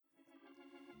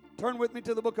Turn with me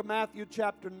to the book of Matthew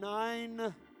chapter 9.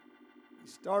 We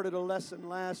started a lesson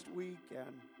last week,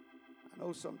 and I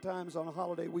know sometimes on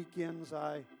holiday weekends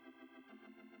I'll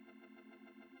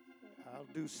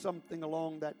do something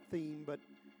along that theme, but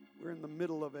we're in the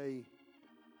middle of we're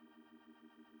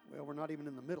not even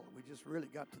in the middle. We just really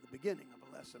got to the beginning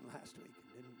of a lesson last week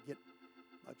and didn't get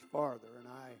much farther, and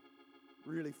I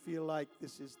really feel like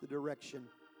this is the direction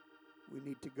we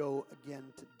need to go again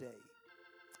today.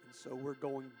 And so we're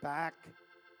going back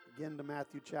again to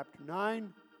Matthew chapter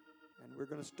 9, and we're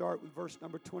going to start with verse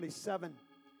number 27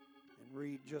 and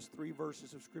read just 3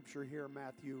 verses of Scripture here,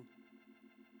 Matthew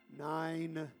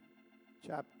 9,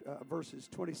 verses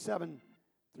 27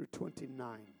 through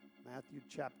 29. Matthew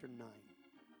chapter 9.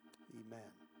 Amen.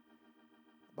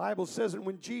 The Bible says, "And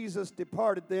when Jesus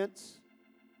departed thence,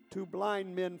 2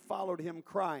 blind men followed him,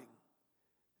 crying,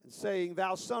 and saying,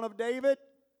 Thou Son of David,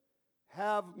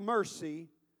 have mercy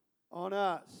on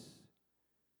us.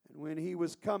 And when he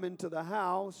was come into the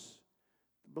house,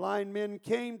 the blind men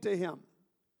came to him.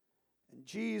 And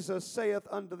Jesus saith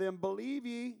unto them, Believe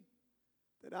ye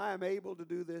that I am able to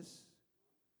do this?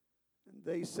 And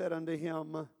they said unto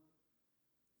him,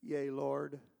 Yea,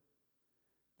 Lord.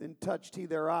 Then touched he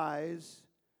their eyes,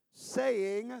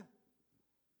 saying,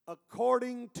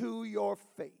 According to your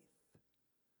faith,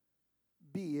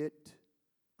 be it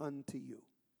unto you.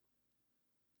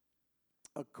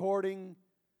 According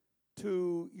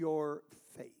to your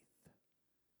faith,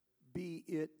 be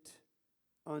it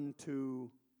unto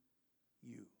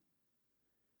you.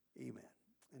 Amen.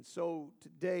 And so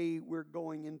today we're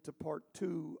going into part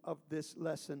 2 of this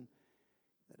lesson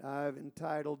that I've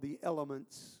entitled The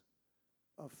Elements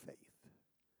of Faith.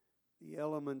 The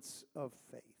Elements of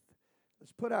Faith.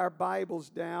 Let's put our Bibles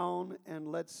down and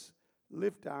let's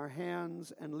lift our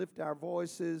hands and lift our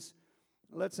voices.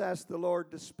 Let's ask the Lord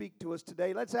to speak to us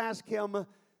today. Let's ask Him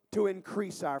to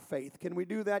increase our faith. Can we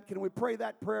do that? Can we pray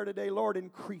that prayer today? Lord,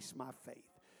 increase my faith.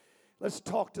 Let's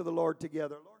talk to the Lord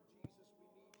together. Lord Jesus, we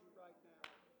need you right now.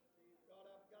 God,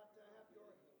 I've got to have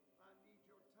your help. I need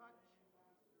your touch.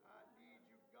 I need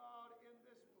you, God, in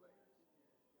this place.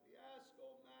 We ask,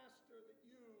 oh Master, that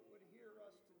you would hear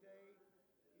us today.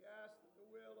 We ask that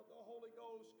the will of the Holy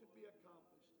Ghost could be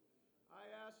accomplished. I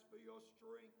ask for your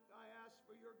strength. I ask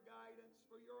for your guidance,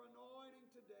 for your anointing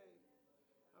today.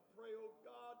 I pray, oh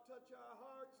God, touch our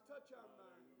hearts, touch our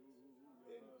minds.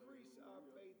 Increase our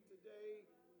faith today,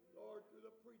 Lord, through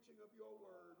the preaching of your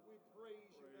word. We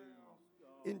praise you now.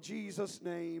 In Jesus'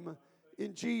 name.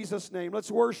 In Jesus' name. Let's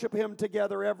worship him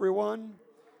together, everyone.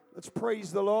 Let's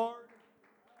praise the Lord.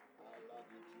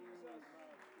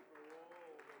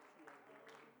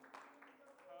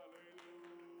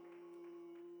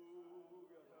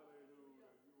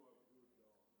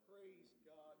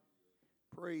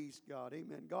 Praise God.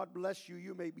 Amen. God bless you.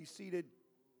 You may be seated.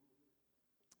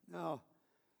 Now,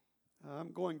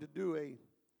 I'm going to do a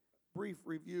brief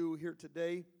review here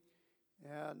today.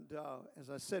 And as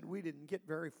I said, we didn't get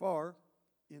very far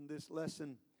in this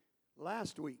lesson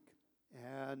last week.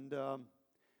 And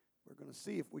we're going to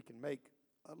see if we can make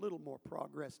a little more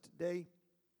progress today,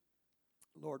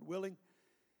 Lord willing.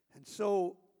 And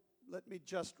so let me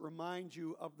just remind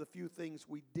you of the few things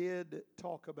we did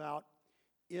talk about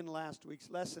in last week's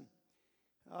lesson.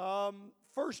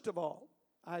 First of all,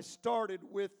 I started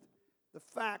with the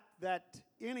fact that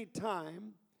any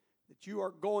time that you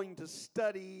are going to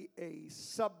study a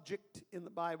subject in the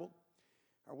Bible,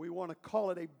 or we want to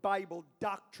call it a Bible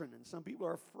doctrine, and some people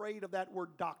are afraid of that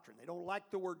word doctrine. They don't like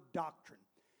the word doctrine.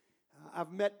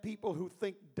 I've met people who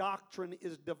think doctrine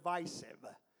is divisive.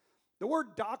 The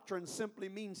word doctrine simply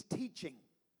means teaching.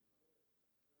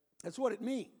 That's what it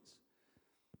means.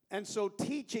 And so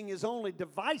teaching is only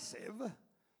divisive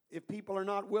if people are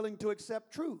not willing to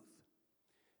accept truth,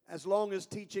 as long as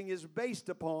teaching is based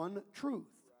upon truth.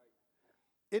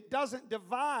 It doesn't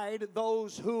divide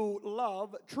those who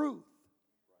love truth.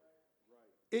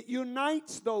 It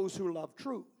unites those who love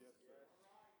truth.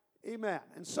 Amen.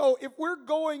 And so if we're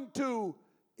going to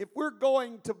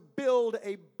build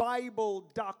a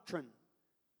Bible doctrine,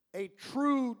 a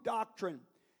true doctrine,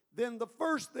 then the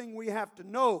first thing we have to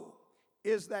know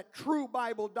is that true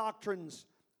Bible doctrines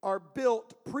are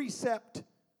built precept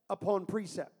upon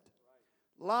precept,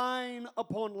 line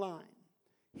upon line,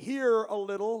 here a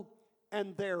little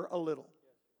and there a little.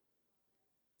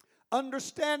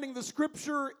 Understanding the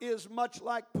Scripture is much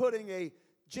like putting a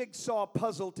jigsaw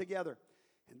puzzle together.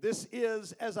 And this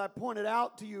is, as I pointed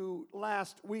out to you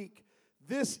last week,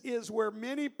 this is where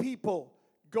many people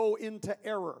go into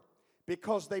error,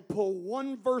 because they pull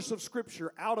one verse of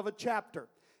Scripture out of a chapter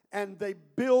and they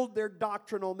build their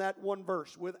doctrine on that one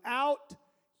verse without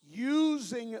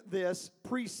using this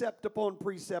precept upon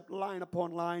precept, line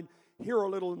upon line, here a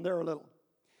little and there a little.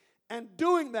 And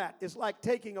doing that is like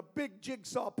taking a big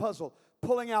jigsaw puzzle,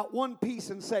 pulling out one piece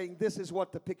and saying, this is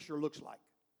what the picture looks like.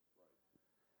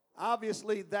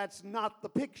 Obviously, that's not the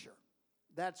picture.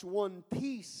 That's one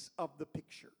piece of the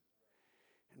picture.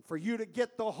 And for you to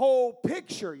get the whole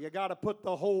picture, you got to put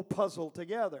the whole puzzle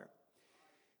together.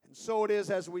 And so it is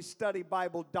as we study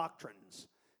Bible doctrines.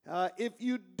 If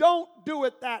you don't do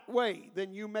it that way,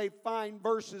 then you may find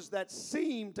verses that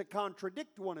seem to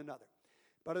contradict one another.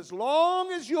 But as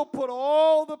long as you'll put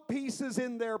all the pieces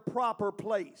in their proper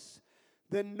place,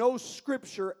 then no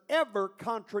scripture ever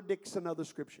contradicts another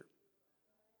scripture.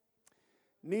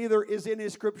 Neither is any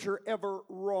scripture ever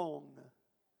wrong.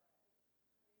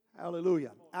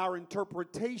 Hallelujah. Our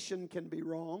interpretation can be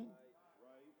wrong,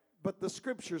 but the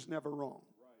scripture's never wrong.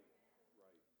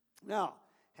 Now,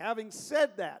 having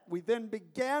said that, we then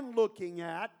began looking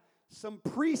at some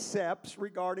precepts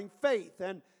regarding faith.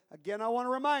 And again, I want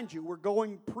to remind you, we're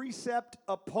going precept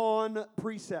upon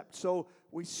precept. So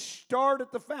we start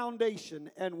at the foundation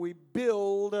and we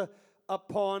build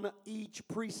upon each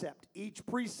precept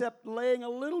laying a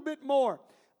little bit more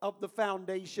of the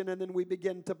foundation, and then we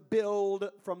begin to build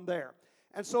from there.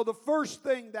 And so the first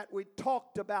thing that we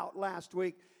talked about last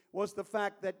week was the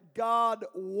fact that God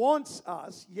wants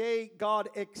us, yea, God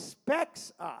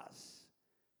expects us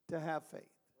to have faith.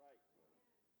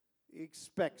 He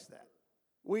expects that.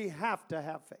 We have to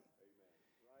have faith.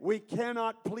 We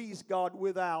cannot please God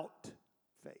without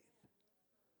faith.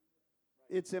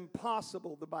 It's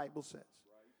impossible, the Bible says,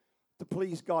 to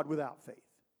please God without faith.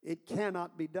 It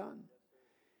cannot be done.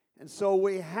 And so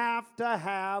we have to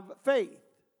have faith.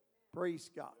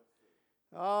 Praise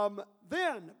God.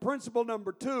 Then, principle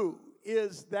number 2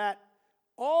 is that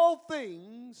all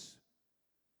things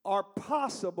are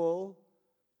possible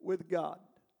with God.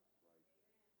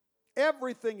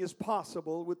 Everything is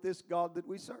possible with this God that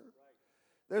we serve.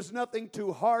 There's nothing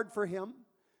too hard for Him.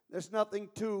 There's nothing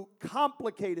too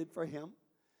complicated for Him.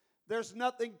 There's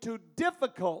nothing too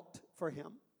difficult for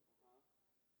Him.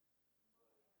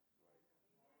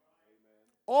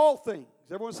 All things,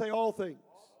 everyone say all things.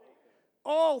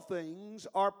 All things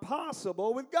are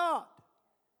possible with God.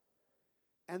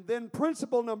 And then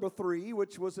principle number 3,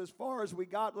 which was as far as we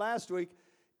got last week,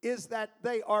 is that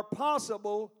they are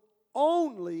possible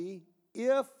only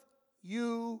if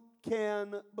you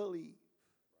can believe.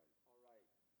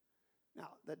 Now,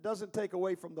 that doesn't take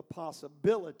away from the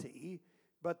possibility,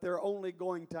 but they're only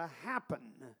going to happen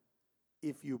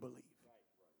if you believe.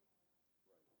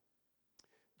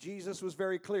 Jesus was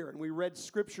very clear, and we read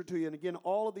Scripture to you. And again,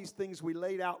 all of these things we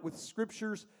laid out with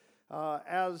Scriptures,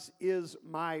 as is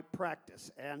my practice.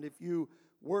 And if you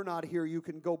were not here, you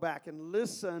can go back and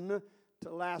listen to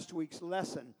last week's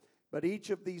lesson. But each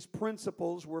of these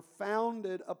principles were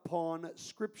founded upon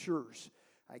Scriptures.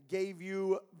 I gave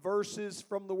you verses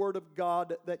from the Word of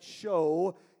God that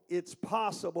show it's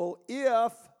possible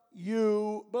if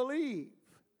you believe.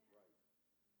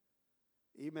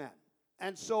 Amen.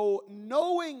 And so,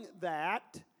 knowing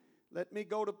that, let me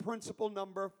go to principle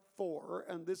number 4,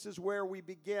 and this is where we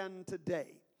begin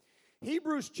today.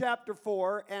 Hebrews chapter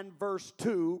 4 and verse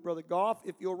 2. Brother Goff,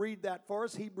 if you'll read that for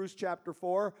us. Hebrews chapter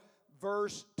 4,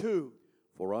 verse 2.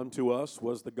 For unto us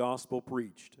was the gospel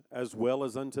preached, as well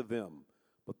as unto them.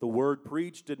 But the word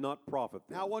preached did not profit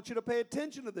them. Now, I want you to pay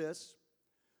attention to this.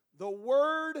 The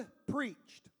word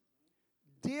preached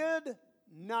did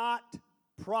not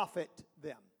profit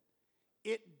them.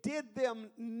 It did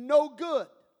them no good.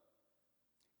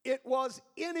 It was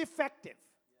ineffective.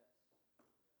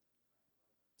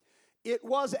 It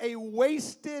was a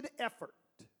wasted effort.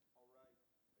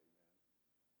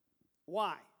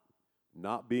 Why?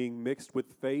 Not being mixed with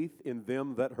faith in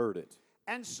them that heard it.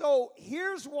 And so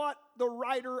here's what the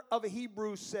writer of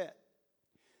Hebrews said.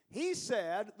 He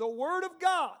said, the Word of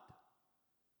God,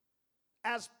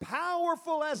 as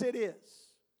powerful as it is,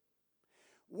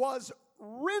 was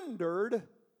rendered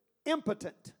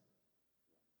impotent.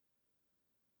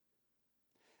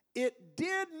 It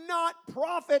did not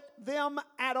profit them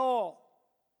at all,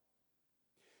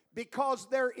 because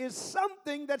there is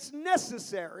something that's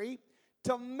necessary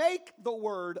to make the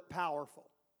Word powerful.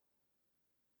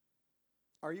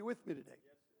 Are you with me today?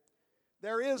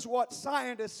 There is what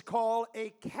scientists call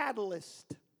a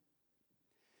catalyst.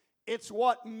 It's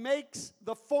what makes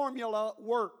the formula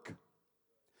work.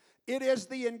 It is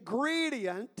the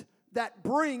ingredient that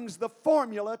brings the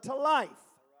formula to life.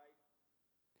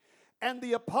 And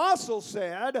the apostle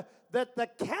said that the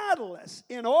catalyst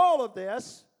in all of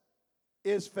this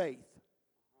is faith.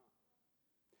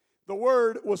 The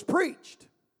word was preached,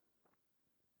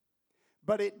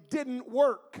 But it didn't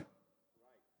work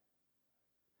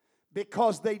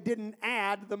because they didn't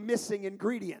add the missing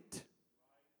ingredient.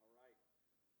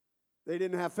 They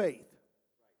didn't have faith.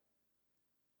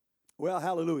 Well,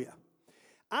 hallelujah.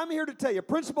 I'm here to tell you,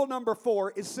 principle number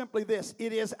 4 is simply this.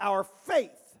 It is our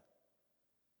faith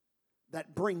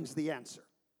that brings the answer.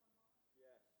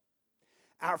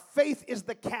 Our faith is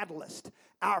the catalyst.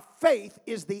 Our faith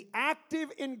is the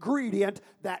active ingredient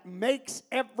that makes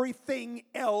everything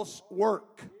else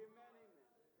work.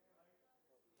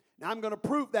 Now, I'm going to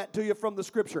prove that to you from the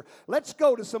Scripture. Let's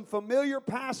go to some familiar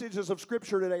passages of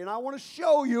Scripture today, and I want to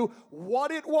show you what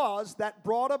it was that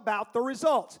brought about the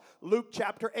results. Luke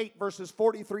chapter 8, verses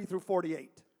 43 through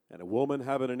 48. And a woman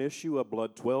having an issue of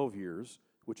blood 12 years,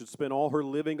 which had spent all her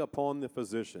living upon the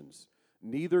physicians,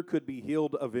 neither could be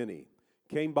healed of any,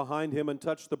 came behind him and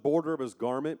touched the border of his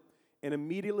garment, and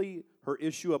immediately her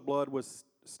issue of blood was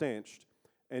stanched.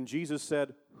 And Jesus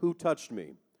said, "Who touched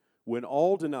me?" When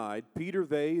all denied, Peter,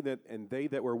 they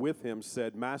that were with him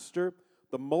said, "Master,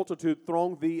 the multitude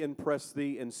throng thee and press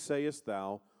thee, and sayest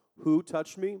thou, Who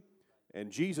touched me?"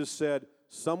 And Jesus said,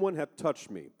 "Someone hath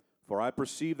touched me, for I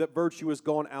perceive that virtue is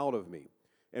gone out of me."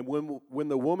 And when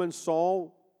the woman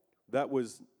that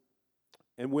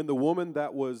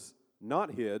was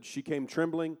not hid, she came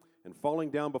trembling and falling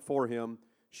down before him.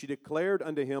 She declared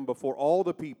unto him before all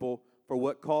the people for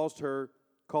what cause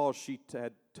she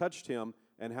had touched him,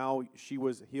 and how she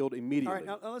was healed immediately.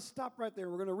 All right, now let's stop right there.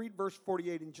 We're going to read verse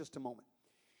 48 in just a moment.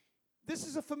 This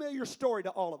is a familiar story to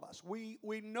all of us. We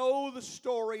know the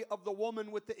story of the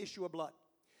woman with the issue of blood.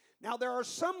 Now, there are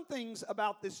some things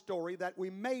about this story that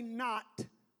we may not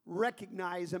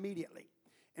recognize immediately.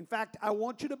 In fact, I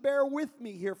want you to bear with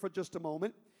me here for just a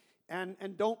moment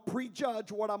and don't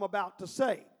prejudge what I'm about to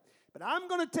say. But I'm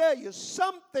going to tell you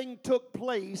something took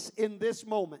place in this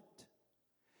moment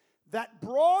that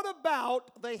brought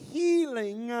about the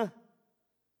healing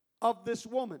of this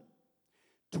woman.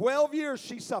 12 years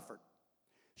she suffered.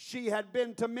 She had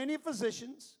been to many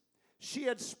physicians. She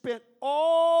had spent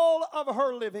all of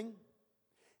her living.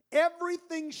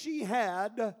 Everything she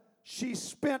had, she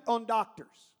spent on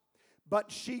doctors.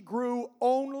 But she grew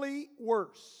only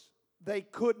worse. They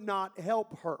could not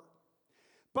help her.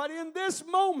 But in this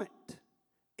moment,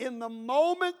 in the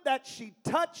moment that she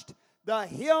touched the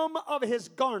hem of his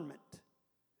garment,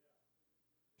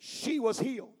 she was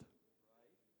healed.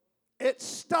 It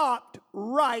stopped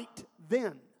right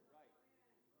then.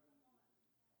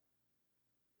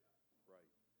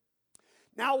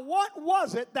 Now, what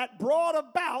was it that brought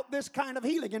about this kind of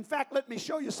healing? In fact, let me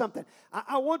show you something.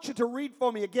 I want you to read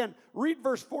for me again. Read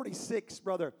verse 46,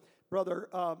 brother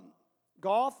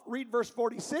Goff. Read verse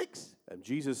 46. And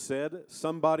Jesus said,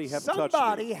 Somebody hath touched me.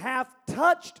 Somebody hath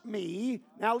touched me.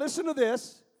 Now listen to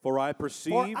this. For I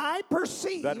perceive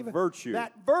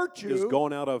that virtue is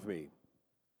gone out of me.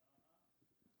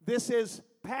 This is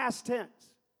past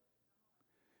tense.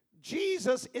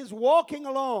 Jesus is walking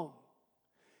along,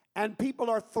 and people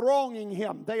are thronging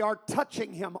him. They are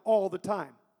touching him all the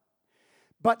time.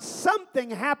 But something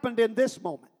happened in this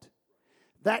moment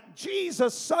that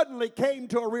Jesus suddenly came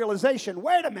to a realization.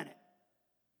 Wait a minute.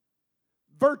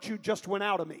 Virtue just went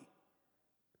out of me.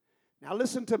 Now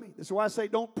listen to me. This is why I say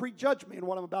don't prejudge me in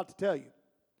what I'm about to tell you.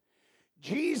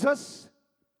 Jesus,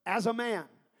 as a man,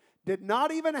 did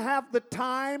not even have the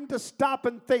time to stop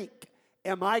and think,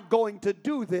 am I going to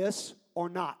do this or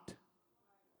not?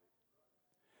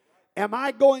 Am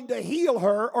I going to heal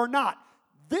her or not?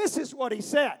 This is what he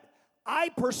said. I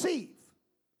perceive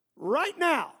right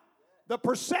now, the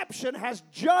perception has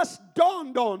just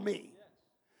dawned on me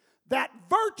that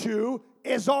virtue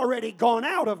is already gone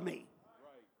out of me.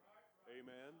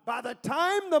 By the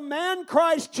time the man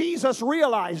Christ Jesus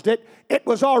realized it, it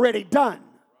was already done.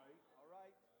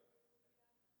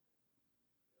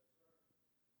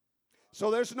 So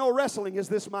there's no wrestling. Is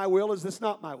this my will? Is this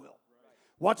not my will?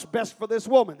 What's best for this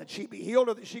woman? That she be healed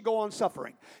or that she go on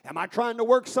suffering? Am I trying to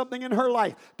work something in her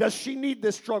life? Does she need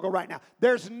this struggle right now?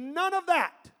 There's none of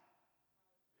that.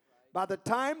 By the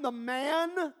time the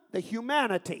man, the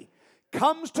humanity,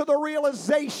 comes to the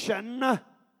realization,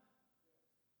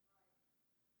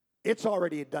 it's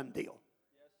already a done deal.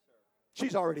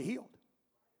 She's already healed.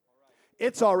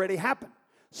 It's already happened.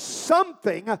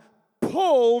 Something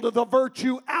pulled the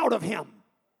virtue out of him.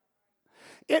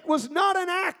 It was not an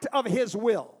act of his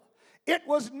will. It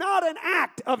was not an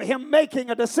act of him making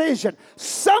a decision.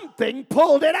 Something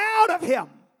pulled it out of him.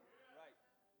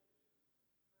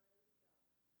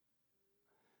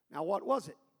 Now, what was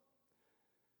it?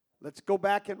 Let's go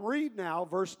back and read now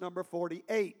verse number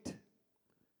 48.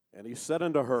 And he said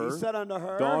unto her,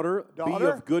 Daughter, be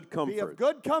of good comfort. Be of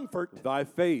good comfort. Thy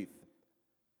faith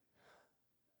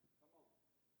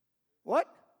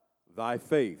Thy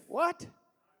faith. What?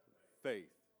 Faith.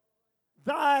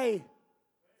 Thy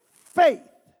faith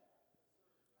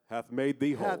Hath made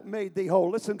thee whole. hath made thee whole.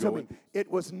 Listen to Go me. in peace. It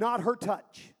was not her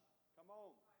touch.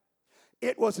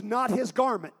 It was not his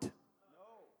garment.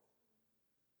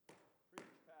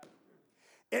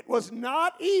 It was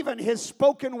not even his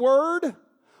spoken word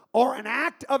or an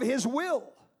act of his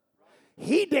will.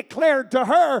 He declared to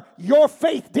her, your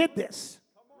faith did this.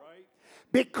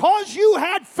 Because you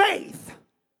had faith,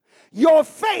 your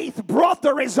faith brought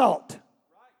the result.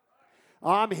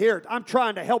 I'm here. I'm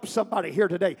trying to help somebody here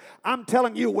today. I'm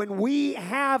telling you, when we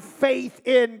have faith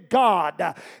in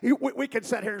God, we can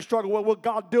sit here and struggle. Well, will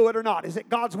God do it or not? Is it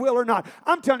God's will or not?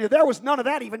 I'm telling you, there was none of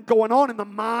that even going on in the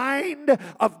mind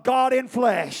of God in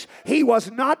flesh. He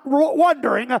was not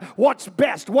wondering what's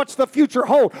best, what's the future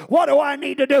hold, what do I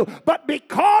need to do? But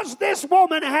because this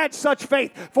woman had such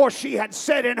faith, for she had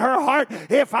said in her heart,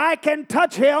 if I can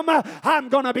touch him, I'm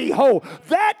going to be whole.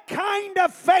 That kind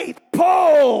of faith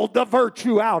pulled the virtue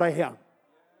out of him.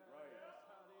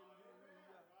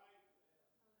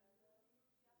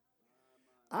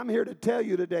 I'm here to tell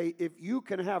you today, if you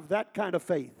can have that kind of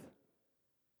faith,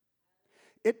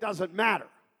 it doesn't matter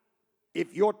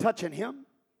if you're touching him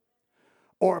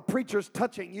or a preacher's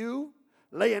touching you,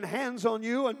 laying hands on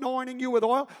you, anointing you with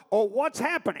oil, or what's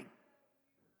happening,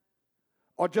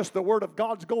 or just the word of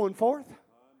God's going forth,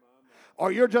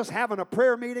 or you're just having a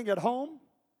prayer meeting at home.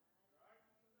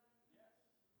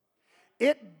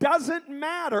 It doesn't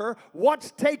matter what's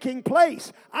taking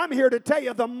place. I'm here to tell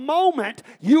you, the moment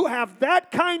you have that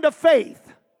kind of faith,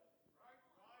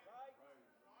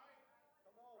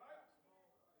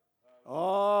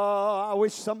 oh, I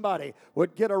wish somebody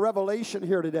would get a revelation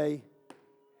here today.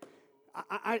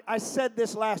 I said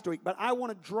this last week, but I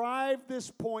want to drive this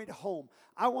point home.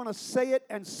 I want to say it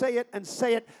and say it and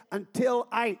say it until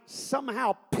I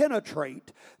somehow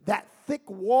penetrate that thick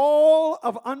wall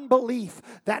of unbelief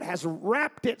that has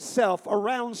wrapped itself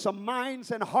around some minds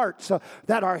and hearts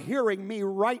that are hearing me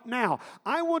right now.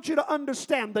 I want you to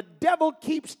understand the devil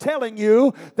keeps telling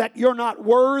you that you're not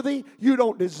worthy, you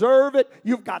don't deserve it,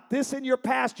 you've got this in your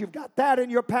past, you've got that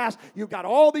in your past, you've got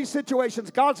all these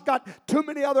situations, God's got too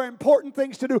many other important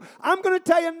things to do. I'm going to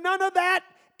tell you, none of that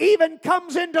even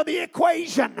comes into the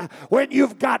equation when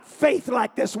you've got faith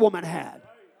like this woman had.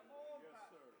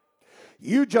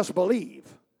 You just believe.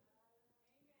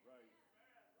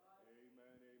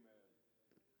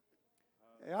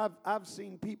 I've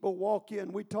seen people walk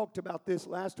in. We talked about this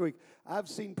last week. I've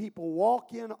seen people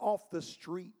walk in off the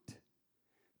street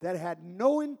that had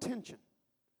no intention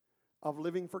of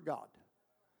living for God.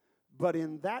 But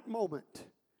in that moment,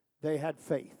 they had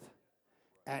faith.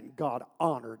 And God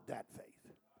honored that faith.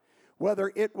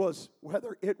 Whether it was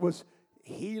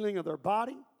healing of their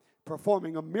body,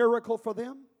 performing a miracle for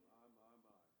them.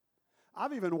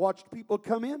 I've even watched people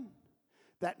come in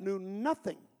that knew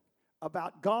nothing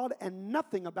about God and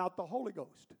nothing about the Holy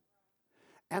Ghost.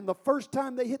 And the first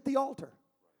time they hit the altar,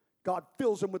 God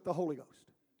fills them with the Holy Ghost.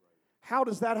 How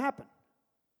does that happen?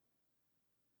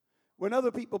 When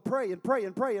other people pray and pray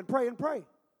and pray and pray and pray,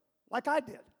 like I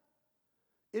did.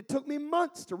 It took me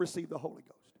months to receive the Holy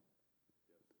Ghost.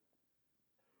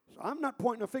 So I'm not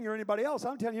pointing a finger at anybody else.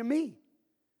 I'm telling you me.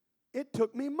 It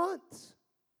took me months.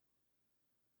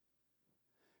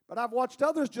 But I've watched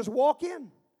others just walk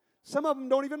in. Some of them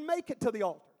don't even make it to the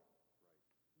altar.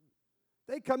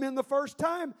 They come in the first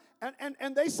time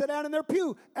and they sit down in their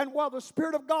pew. And while the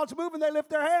Spirit of God's moving, they lift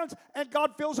their hands and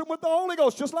God fills them with the Holy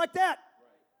Ghost just like that.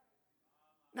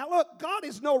 Now look, God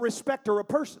is no respecter of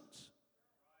persons.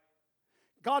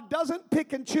 God doesn't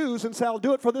pick and choose and say, I'll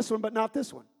do it for this one, but not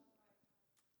this one.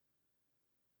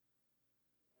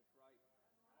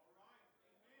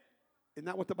 Isn't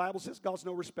that what the Bible says? God's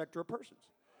no respecter of persons.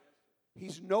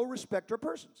 He's no respecter of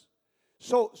persons.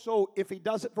 So if he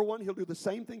does it for one, he'll do the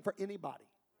same thing for anybody.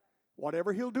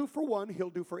 Whatever he'll do for one, he'll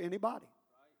do for anybody.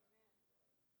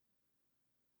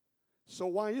 So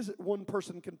why is it one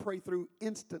person can pray through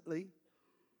instantly,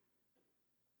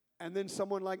 and then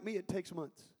someone like me, it takes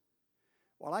months?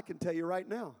 Well, I can tell you right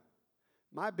now,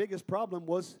 my biggest problem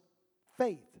was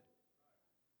faith.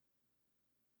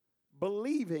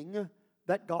 Believing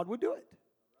that God would do it.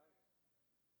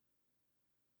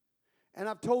 And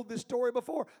I've told this story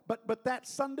before, but that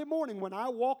Sunday morning when I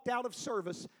walked out of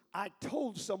service, I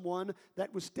told someone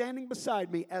that was standing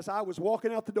beside me as I was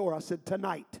walking out the door, I said,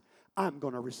 tonight, I'm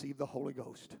going to receive the Holy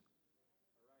Ghost.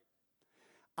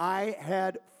 I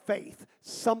had faith.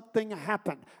 Something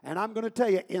happened. And I'm going to tell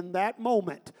you, in that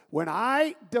moment, when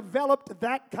I developed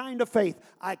that kind of faith,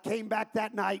 I came back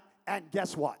that night, and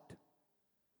guess what?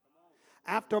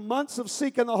 After months of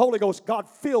seeking the Holy Ghost, God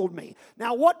filled me.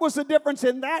 Now, what was the difference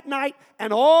in that night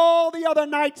and all the other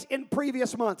nights in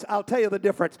previous months? I'll tell you the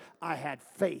difference. I had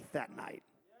faith that night.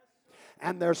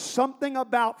 And there's something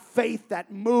about faith that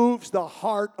moves the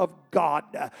heart of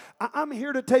God. I'm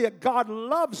here to tell you, God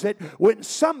loves it when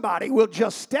somebody will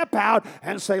just step out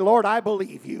and say, Lord, I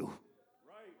believe you.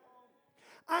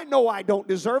 I know I don't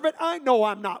deserve it. I know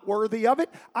I'm not worthy of it.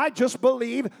 I just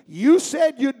believe you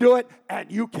said you'd do it, and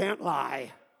you can't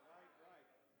lie.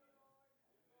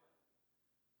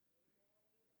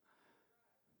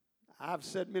 I've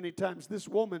said many times, this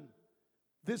woman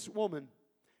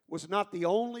was not the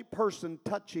only person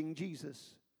touching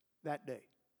Jesus that day.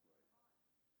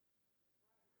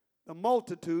 The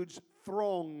multitudes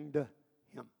thronged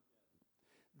him.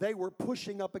 They were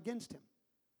pushing up against him.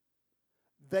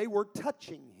 They were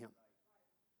touching him.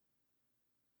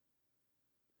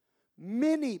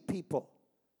 Many people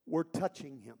were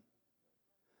touching him.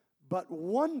 But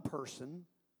one person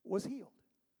was healed.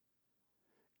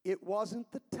 It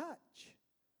wasn't the touch.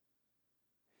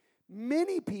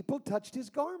 Many people touched his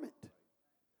garment.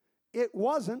 It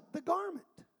wasn't the garment.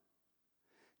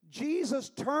 Jesus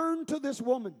turned to this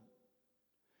woman.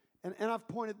 And I've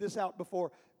pointed this out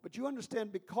before, but you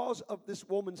understand, because of this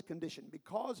woman's condition,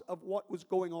 because of what was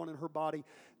going on in her body,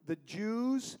 the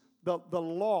Jews,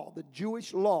 the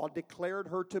Jewish law declared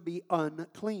her to be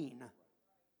unclean.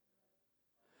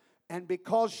 And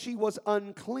because she was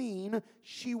unclean,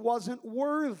 she wasn't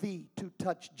worthy to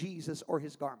touch Jesus or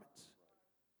his garments.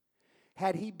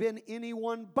 Had he been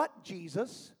anyone but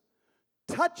Jesus,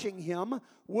 touching him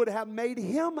would have made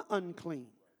him unclean.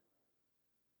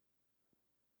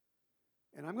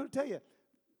 And I'm going to tell you,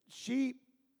 she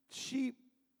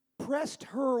pressed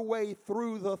her way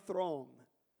through the throng.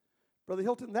 Brother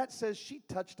Hilton, that says she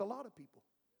touched a lot of people.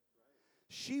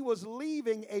 She was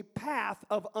leaving a path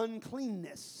of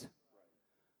uncleanness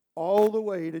all the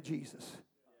way to Jesus.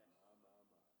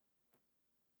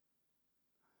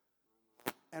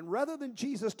 And rather than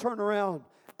Jesus turn around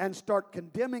and start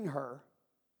condemning her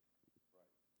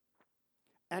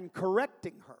and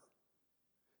correcting her,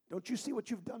 don't you see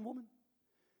what you've done, woman?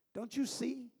 Don't you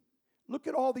see? Look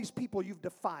at all these people you've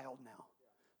defiled now.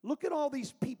 Look at all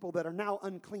these people that are now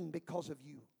unclean because of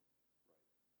you.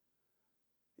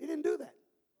 He didn't do that.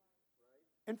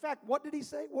 In fact, what did he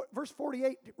say? Verse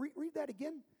 48, read that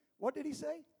again. What did he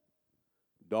say?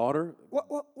 Daughter.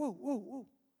 Whoa.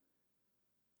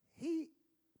 He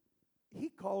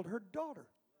called her daughter.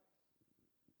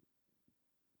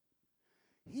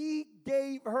 He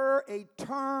gave her a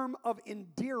term of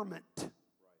endearment.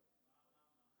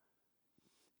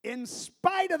 In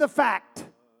spite of the fact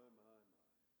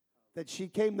that she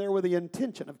came there with the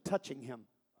intention of touching him,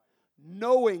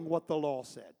 knowing what the law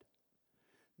said,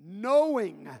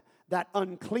 knowing that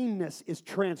uncleanness is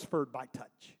transferred by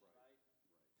touch.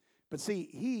 But see,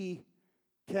 he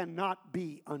cannot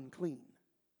be unclean.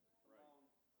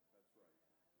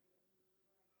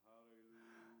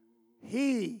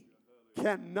 He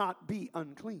cannot be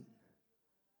unclean.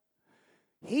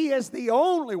 He is the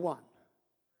only one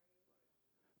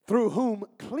through whom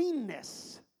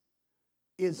cleanness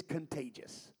is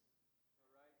contagious.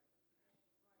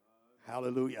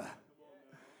 Hallelujah.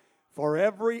 For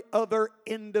every other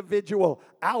individual,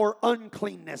 our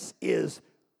uncleanness is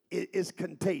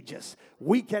contagious.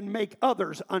 We can make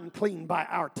others unclean by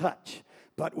our touch.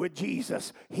 But with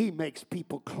Jesus, he makes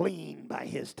people clean by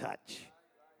his touch.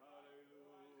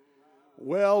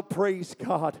 Well, praise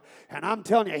God. And I'm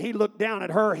telling you, he looked down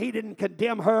at her. He didn't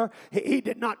condemn her. He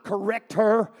did not correct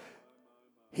her.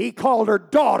 He called her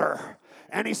daughter.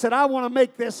 And he said, I want to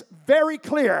make this very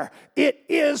clear. It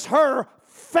is her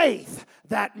faith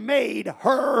that made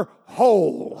her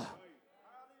whole.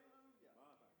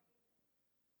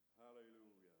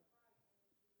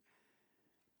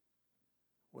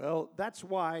 Well, that's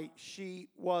why she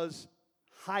was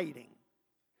hiding.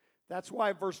 That's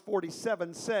why verse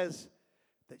 47 says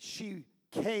that she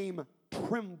came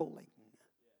trembling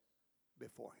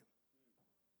before him.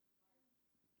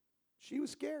 She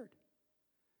was scared.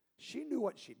 She knew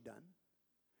what she'd done.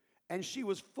 And she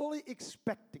was fully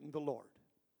expecting the Lord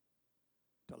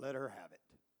to let her have it.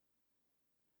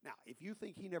 Now, if you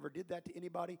think he never did that to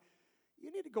anybody,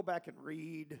 you need to go back and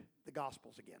read the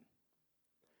Gospels again.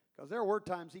 Because there were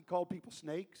times he called people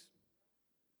snakes,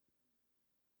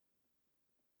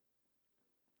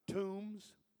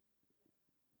 tombs,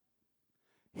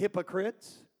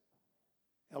 hypocrites.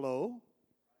 Hello?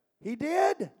 He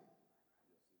did.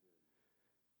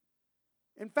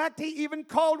 In fact, he even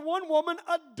called one woman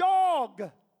a dog.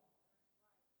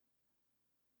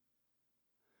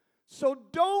 So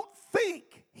don't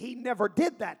think he never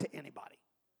did that to anybody.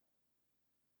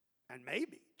 And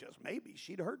maybe, just maybe,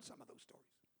 she'd heard some of those stories.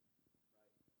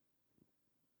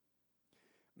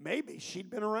 Maybe she'd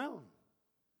been around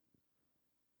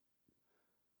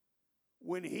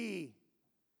when he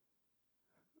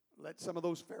let some of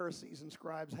those Pharisees and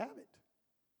scribes have it.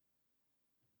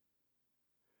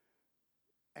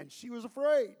 And she was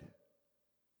afraid.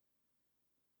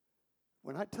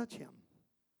 When I touch him,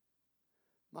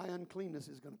 my uncleanness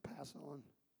is going to pass on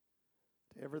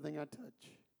to everything I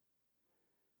touch.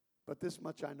 But this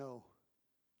much I know.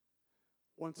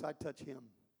 Once I touch him,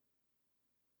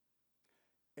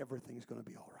 everything's going to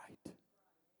be all right.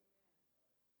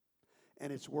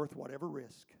 And it's worth whatever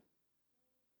risk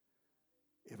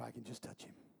if I can just touch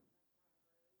him.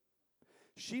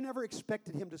 She never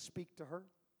expected him to speak to her.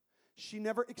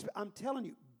 I'm telling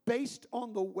you, based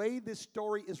on the way this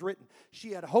story is written,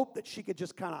 she had hoped that she could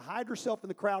just kind of hide herself in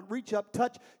the crowd, reach up,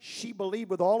 touch. She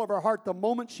believed with all of her heart the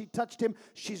moment she touched him,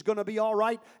 she's going to be all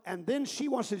right. And then she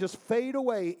wants to just fade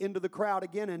away into the crowd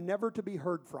again and never to be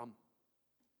heard from.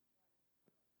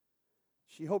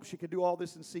 She hoped she could do all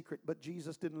this in secret, but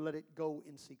Jesus didn't let it go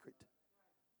in secret.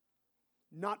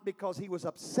 Not because he was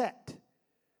upset,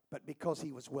 but because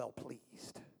he was well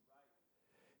pleased.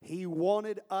 He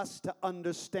wanted us to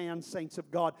understand, saints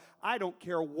of God, I don't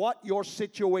care what your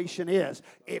situation is.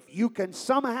 If you can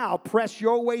somehow press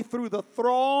your way through the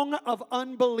throng of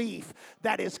unbelief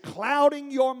that is clouding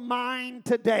your mind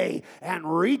today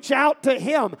and reach out to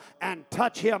him and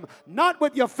touch him, not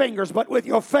with your fingers, but with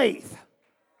your faith.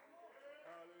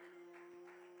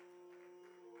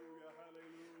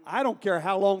 I don't care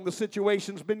how long the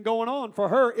situation's been going on. For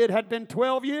her, it had been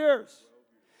 12 years.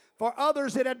 For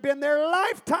others, it had been their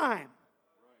lifetime.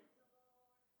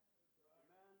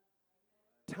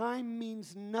 Time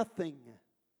means nothing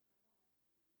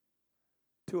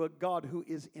to a God who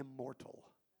is immortal,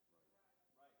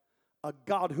 a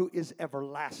God who is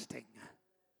everlasting,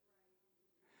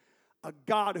 a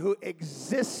God who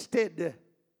existed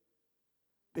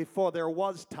before there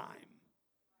was time.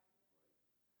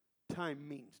 Time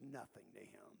means nothing to him.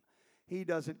 He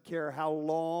doesn't care how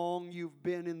long you've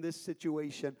been in this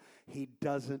situation. He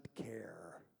doesn't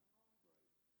care.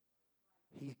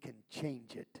 He can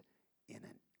change it in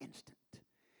an instant.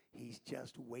 He's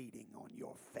just waiting on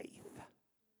your faith.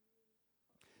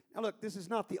 Now look, this is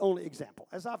not the only example.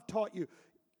 As I've taught you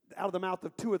out of the mouth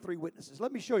of 2 or 3 witnesses,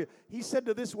 let me show you. He said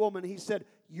to this woman, he said,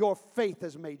 your faith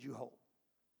has made you whole.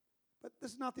 But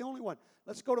this is not the only one.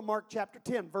 Let's go to Mark chapter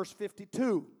 10, verse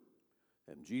 52.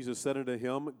 And Jesus said unto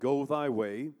him, Go thy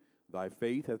way, thy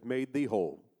faith hath made thee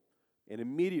whole. And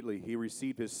immediately he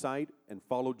received his sight and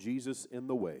followed Jesus in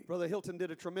the way. Brother Hilton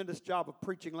did a tremendous job of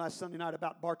preaching last Sunday night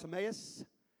about Bartimaeus,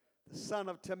 the son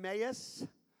of Timaeus.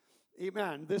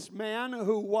 Amen. This man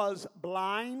who was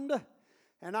blind.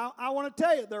 And I want to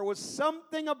tell you, there was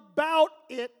something about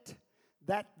it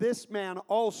that this man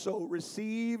also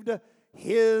received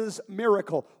his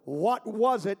miracle. What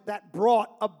was it that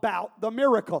brought about the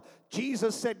miracle?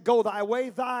 Jesus said, Go thy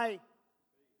way, thy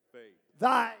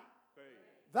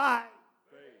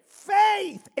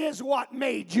faith is what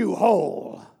made you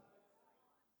whole.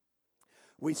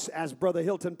 As Brother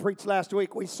Hilton preached last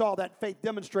week, we saw that faith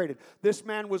demonstrated. This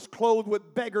man was clothed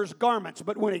with beggar's garments,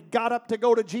 but when he got up to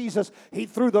go to Jesus, he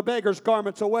threw the beggar's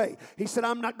garments away. He said,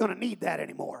 I'm not going to need that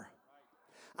anymore.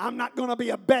 I'm not going to be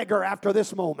a beggar after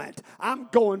this moment. I'm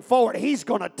going forward. He's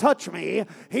going to touch me.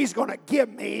 He's going to give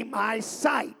me my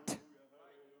sight.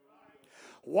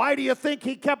 Why do you think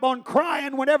he kept on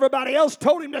crying when everybody else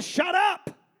told him to shut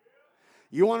up?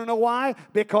 You want to know why?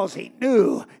 Because he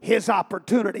knew his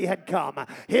opportunity had come.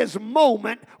 His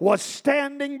moment was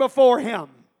standing before him.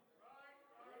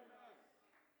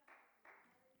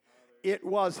 It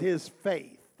was his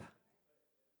faith.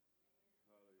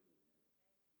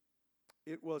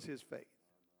 It was his faith.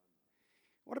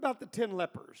 What about the 10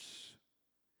 lepers?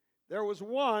 There was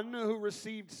one who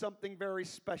received something very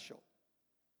special.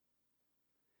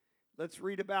 Let's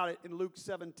read about it in Luke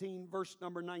 17, verse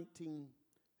number 19.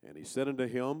 And he said unto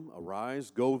him,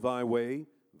 Arise, go thy way,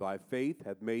 thy faith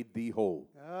hath made thee whole.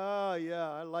 Ah, yeah,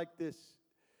 I like this.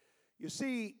 You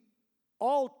see,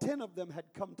 all 10 of them had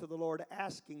come to the Lord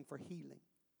asking for healing.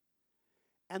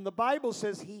 And the Bible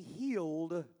says he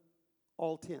healed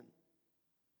all 10.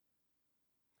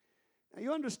 Now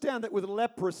you understand that with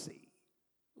leprosy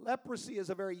is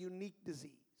a very unique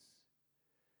disease.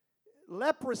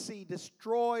 Leprosy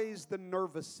destroys the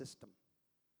nervous system.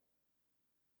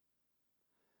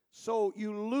 So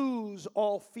you lose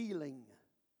all feeling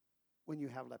when you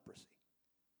have leprosy.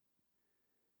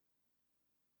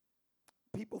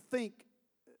 People think,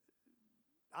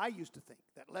 I used to think,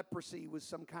 that leprosy was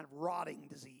some kind of rotting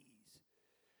disease.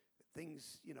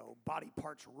 things, body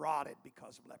parts rotted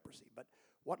because of leprosy. But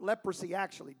what leprosy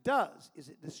actually does is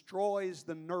it destroys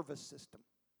the nervous system.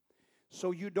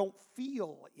 So you don't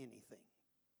feel anything.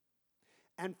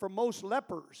 And for most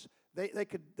lepers, they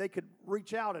could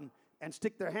reach out and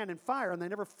stick their hand in fire, and they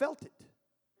never felt it.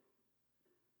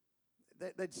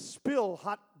 They'd spill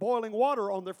hot boiling water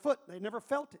on their foot. They never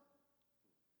felt it.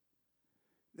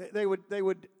 They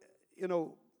would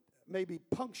maybe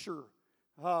puncture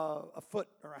a foot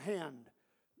or a hand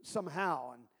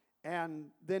somehow, and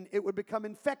then it would become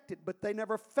infected, but they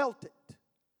never felt it.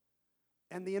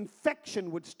 And the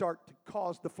infection would start to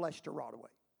cause the flesh to rot away.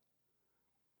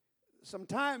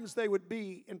 Sometimes they would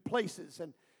be in places,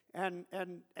 and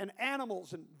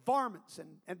animals and varmints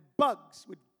and bugs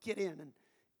would get in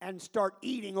and start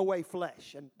eating away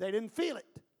flesh, and they didn't feel it.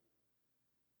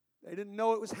 They didn't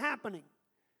know it was happening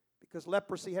because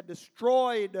leprosy had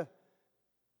destroyed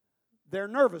their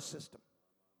nervous system.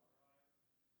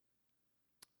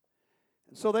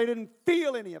 And so they didn't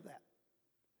feel any of that.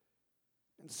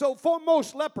 And so for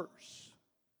most lepers,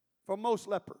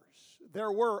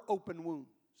 there were open wounds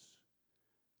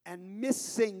and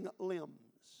missing limbs.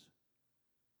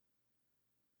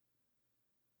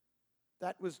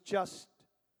 That was just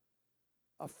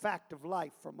a fact of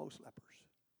life for most lepers.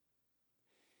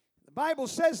 The Bible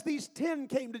says these 10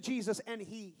 came to Jesus and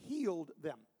he healed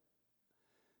them.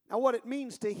 Now what it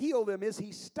means to heal them is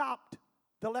he stopped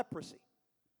the leprosy.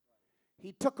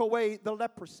 He took away the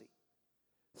leprosy.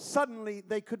 Suddenly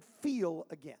they could feel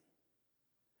again.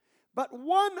 But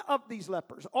one of these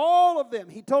lepers, all of them,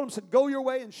 he told them, said, go your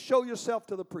way and show yourself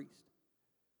to the priest.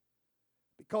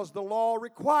 Because the law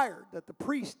required that the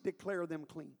priest declare them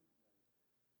clean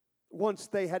once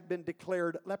they had been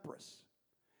declared leprous.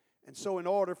 And so in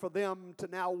order for them to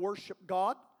now worship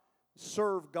God,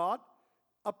 serve God,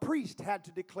 a priest had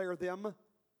to declare them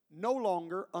no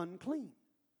longer unclean.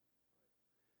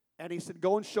 And he said,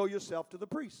 go and show yourself to the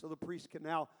priest. So the priest can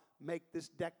now make this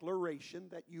declaration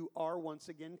that you are once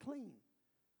again clean.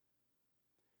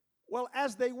 Well,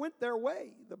 as they went their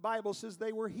way, the Bible says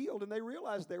they were healed, and they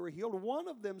realized they were healed. One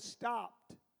of them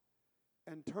stopped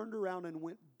and turned around and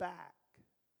went back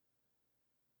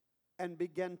and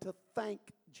began to thank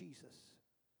Jesus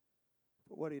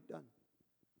for what he had done.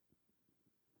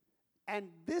 And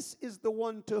this is the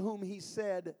one to whom he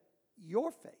said,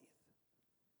 your faith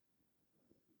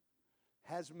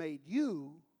has made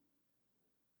you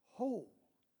whole.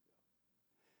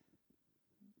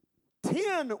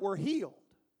 10 were healed,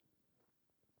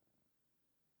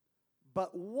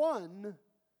 but one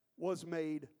was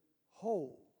made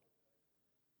whole.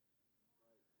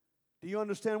 Do you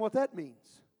understand what that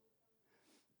means?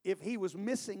 If he was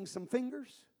missing some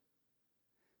fingers,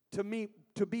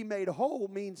 to be made whole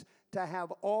means to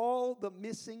have all the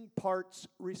missing parts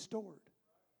restored.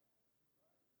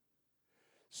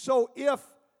 So if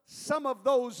some of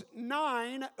those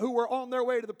 9 who were on their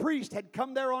way to the priest had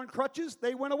come there on crutches,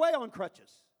 they went away on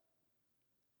crutches.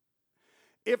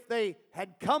 If they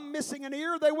had come missing an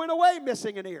ear, they went away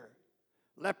missing an ear.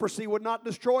 Leprosy would not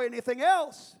destroy anything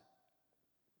else.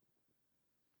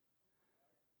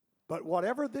 But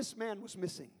whatever this man was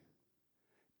missing,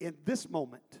 in this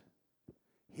moment,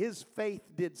 his faith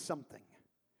did something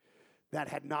that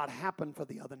had not happened for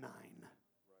the other 9.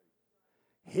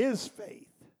 His faith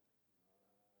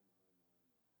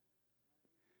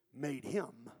made him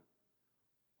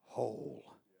whole.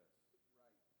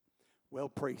 Well,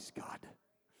 praise God.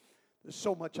 There's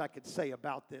so much I could say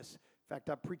about this. In fact,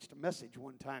 I preached a message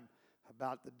one time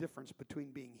about the difference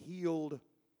between being healed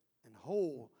and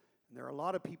whole. And there are a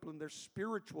lot of people in their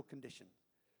spiritual condition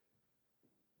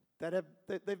that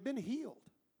they've been healed.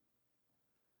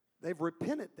 They've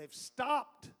repented. They've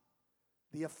stopped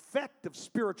the effect of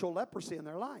spiritual leprosy in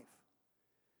their life.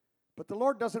 But the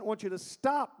Lord doesn't want you to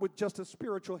stop with just a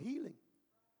spiritual healing.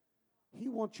 He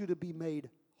wants you to be made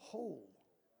whole.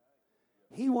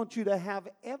 He wants you to have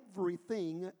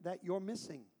everything that you're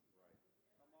missing.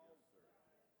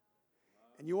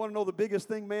 And you want to know the biggest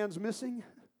thing man's missing?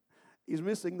 He's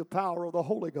missing the power of the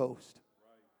Holy Ghost.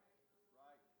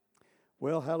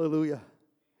 Well, hallelujah.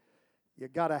 You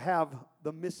got to have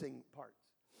the missing parts.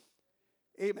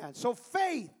 Amen. So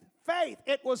faith,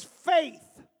 it was faith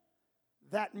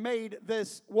that made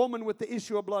this woman with the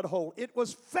issue of blood whole. It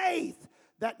was faith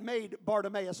that made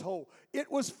Bartimaeus whole.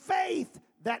 It was faith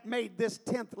that made this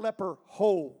 10th leper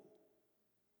whole.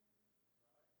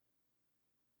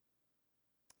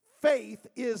 Faith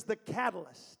is the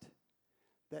catalyst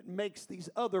that makes these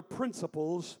other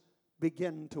principles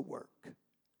begin to work.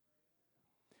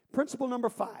 Principle number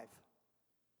 5.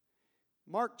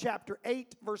 Mark chapter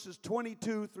 8, verses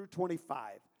 22 through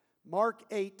 25. Mark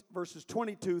 8, verses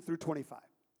 22 through 25.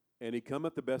 And he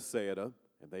cometh to Bethsaida,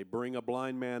 and they bring a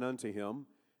blind man unto him,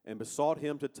 and besought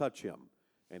him to touch him.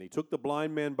 And he took the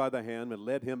blind man by the hand, and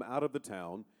led him out of the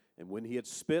town. And when he had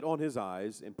spit on his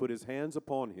eyes, and put his hands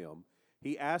upon him,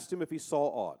 he asked him if he saw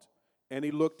aught. And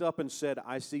he looked up and said,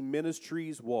 I see men as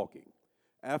trees walking.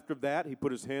 After that he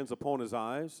put his hands upon his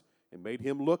eyes, and made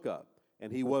him look up.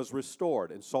 And he was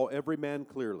restored, and saw every man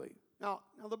clearly. Now,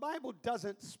 the Bible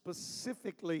doesn't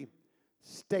specifically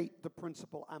state the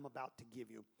principle I'm about to give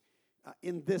you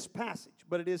in this passage,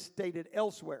 but it is stated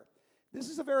elsewhere. This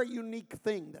is a very unique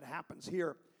thing that happens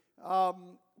here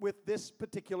with this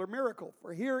particular miracle.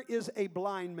 For here is a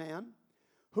blind man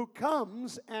who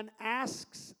comes and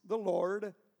asks the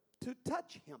Lord to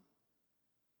touch him.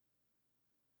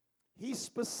 He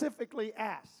specifically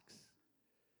asks,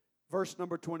 verse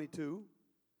number 22,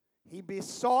 he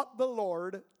besought the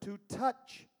Lord to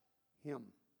touch him.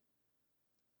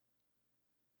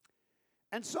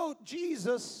 And so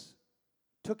Jesus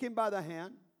took him by the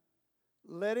hand,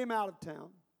 led him out of town,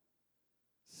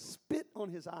 spit on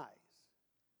his eyes.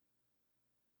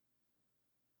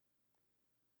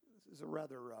 This is a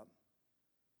rather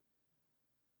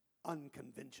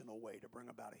unconventional way to bring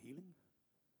about a healing.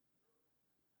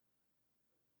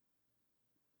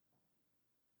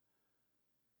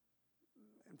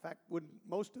 In fact,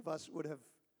 most of us would have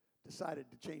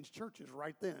decided to change churches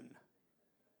right then.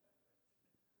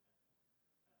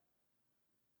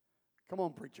 Come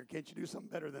on, preacher, can't you do something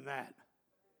better than that?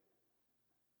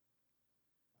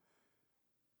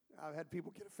 I've had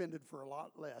people get offended for a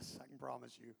lot less, I can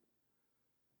promise you.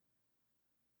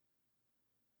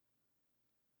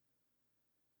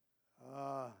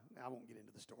 I won't get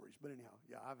into the stories, but anyhow,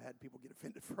 yeah, I've had people get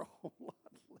offended for a whole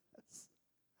lot less.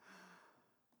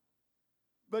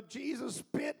 But Jesus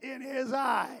spit in his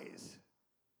eyes,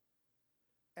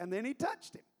 and then he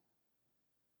touched him.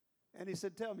 And he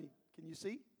said, tell me, can you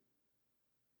see?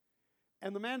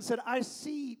 And the man said, I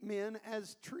see men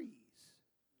as trees.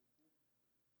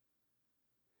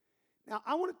 Now,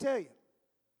 I want to tell you,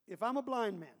 if I'm a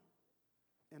blind man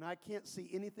and I can't see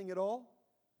anything at all,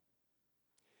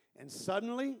 and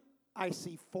suddenly I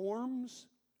see forms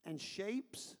and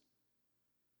shapes,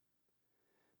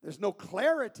 there's no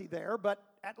clarity there, but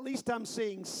at least I'm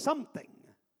seeing something.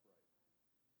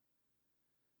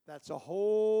 That's a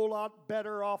whole lot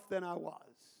better off than I was.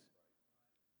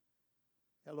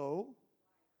 Hello?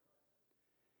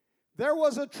 There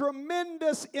was a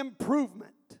tremendous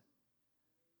improvement.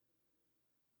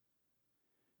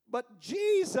 But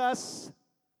Jesus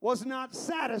was not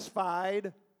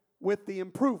satisfied with the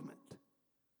improvement.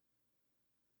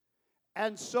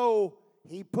 And so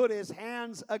he put his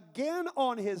hands again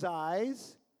on his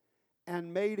eyes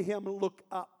and made him look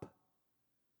up.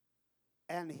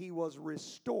 And he was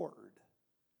restored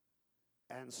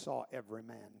and saw every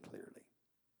man clearly.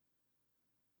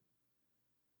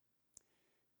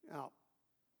 Now,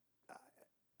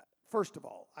 first of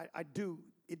all,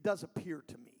 it does appear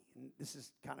to me, and this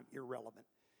is kind of irrelevant,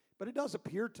 but it does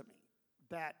appear to me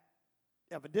that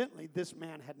evidently this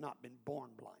man had not been born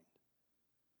blind.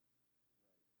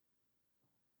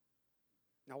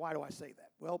 Now, why do I say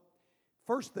that? Well,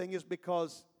 first thing is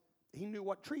because he knew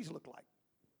what trees look like.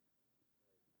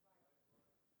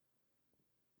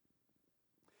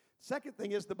 Second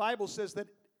thing is the Bible says that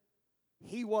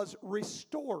he was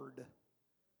restored.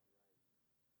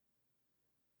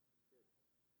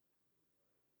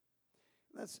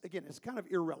 That's, again, it's kind of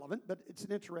irrelevant, but it's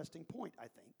an interesting point, I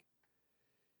think.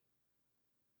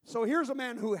 So here's a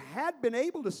man who had been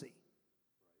able to see,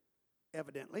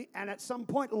 evidently, and at some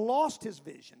point lost his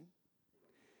vision.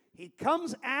 He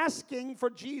comes asking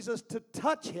for Jesus to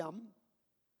touch him.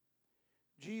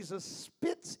 Jesus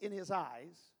spits in his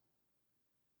eyes,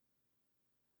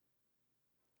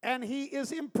 and he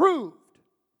is improved.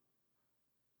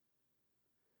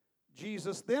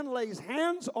 Jesus then lays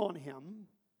hands on him,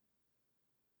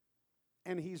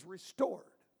 and he's restored.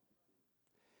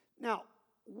 Now,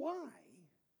 why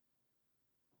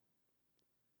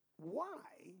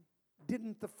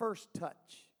didn't the first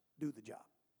touch do the job?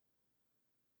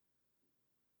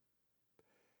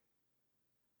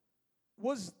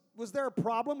 Was there a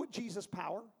problem with Jesus'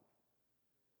 power?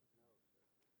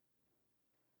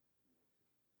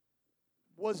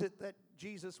 Was it that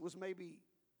Jesus was maybe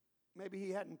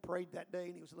he hadn't prayed that day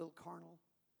and he was a little carnal?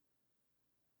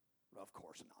 Well, of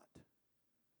course not.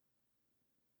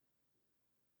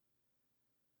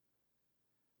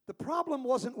 The problem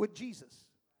wasn't with Jesus.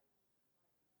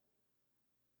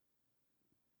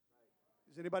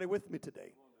 Is anybody with me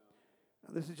today?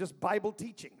 Now, this is just Bible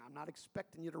teaching. I'm not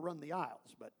expecting you to run the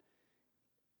aisles, but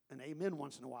an amen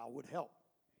once in a while would help.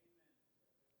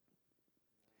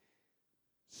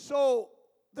 So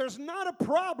there's not a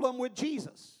problem with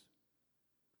Jesus.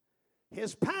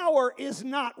 His power is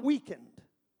not weakened.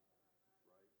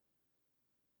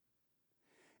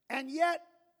 And yet,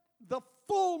 the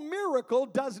full miracle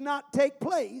does not take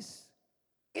place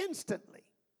instantly.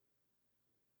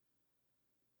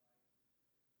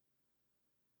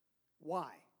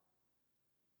 Why?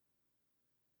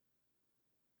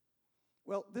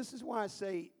 Well, this is why I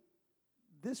say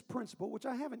this principle, which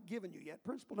I haven't given you yet,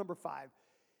 principle number 5.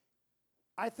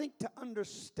 I think to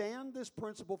understand this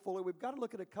principle fully, we've got to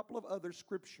look at a couple of other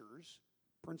scriptures,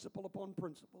 principle upon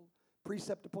principle,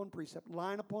 precept upon precept,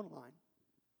 line upon line.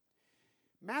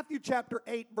 Matthew chapter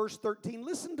 8, verse 13.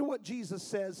 Listen to what Jesus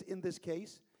says in this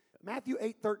case. Matthew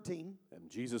 8:13. And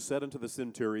Jesus said unto the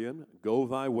centurion, Go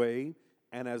thy way,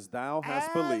 and as thou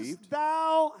hast believed, As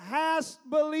thou hast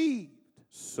believed,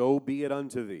 so be it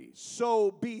unto thee. so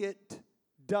be it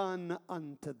done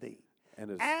unto thee.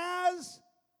 And As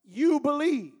you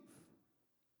believe,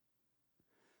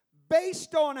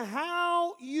 based on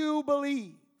how you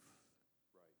believe,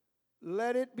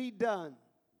 let it be done.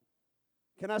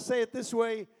 Can I say it this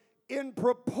way? In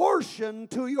proportion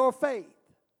to your faith.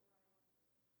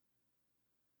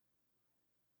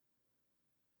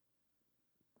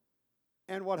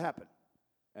 And what happened?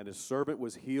 And his servant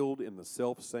was healed in the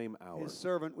selfsame hour. His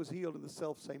servant was healed in the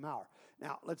selfsame hour.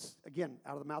 Now, let's, again,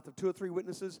 out of the mouth of 2 or 3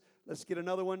 witnesses, let's get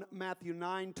another one. Matthew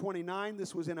 9:29.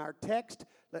 This was in our text.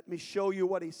 Let me show you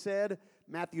what he said.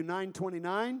 Matthew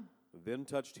 9:29. Then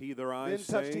touched he their eyes,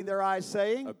 Then touched he their eyes,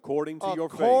 saying, According to your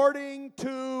faith, according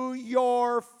to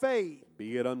your faith.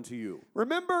 be it unto you.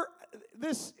 Remember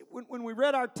this, when we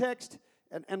read our text,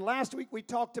 and last week we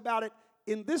talked about it.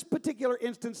 In this particular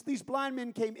instance, these blind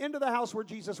men came into the house where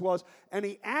Jesus was, and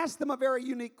he asked them a very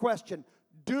unique question.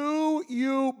 Do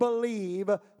you believe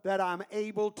that I'm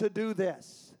able to do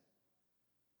this?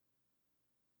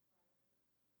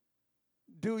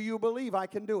 Do you believe I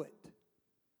can do it?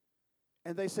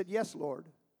 And they said, yes, Lord.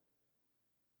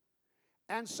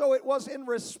 And so it was in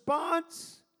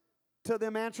response to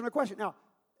them answering a question. Now,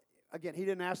 again, he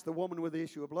didn't ask the woman with the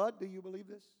issue of blood, do you believe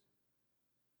this?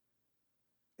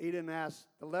 He didn't ask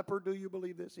the leper, do you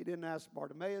believe this? He didn't ask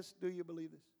Bartimaeus, do you believe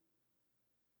this?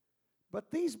 But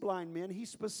these blind men, he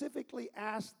specifically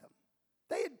asked them.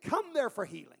 They had come there for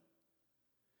healing.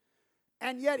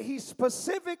 And yet he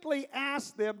specifically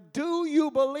asked them, do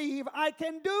you believe I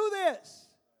can do this?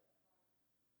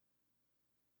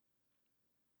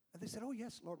 And they said, oh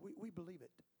yes, Lord, we believe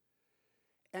it.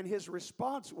 And his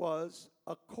response was,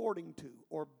 according to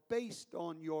or based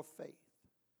on your faith,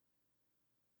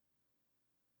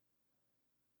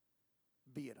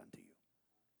 be it unto you.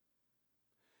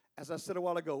 As I said a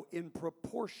while ago, in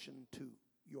proportion to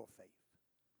your faith.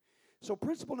 So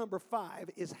principle number 5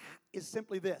 is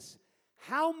simply this.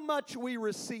 How much we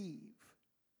receive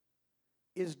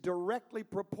is directly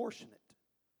proportionate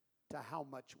to how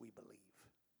much we believe.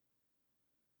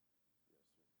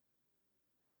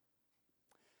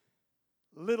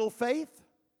 Little faith,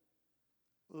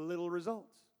 little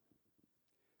results.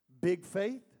 Big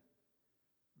faith,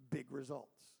 big results.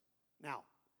 Now,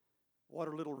 what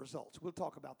are little results? We'll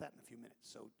talk about that in a few minutes,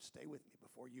 so stay with me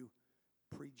before you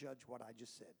prejudge what I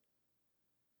just said.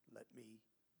 Let me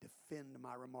defend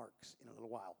my remarks in a little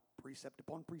while. Precept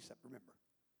upon precept, remember.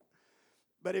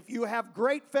 But if you have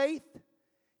great faith,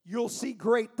 you'll see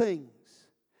great things.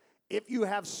 If you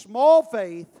have small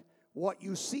faith, what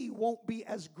you see won't be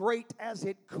as great as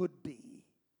it could be.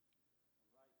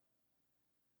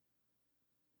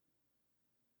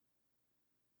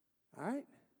 All right?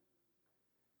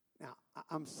 Now,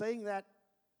 I'm saying that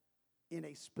in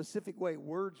a specific way.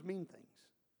 Words mean things.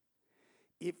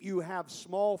 If you have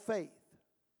small faith,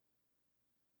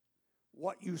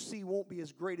 what you see won't be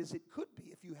as great as it could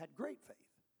be if you had great faith.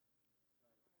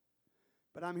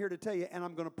 But I'm here to tell you, and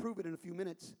I'm going to prove it in a few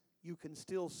minutes, you can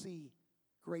still see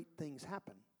great things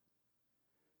happen,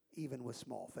 even with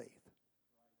small faith.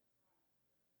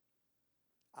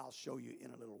 I'll show you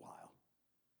in a little while.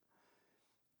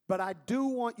 But I do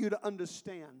want you to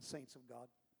understand, saints of God,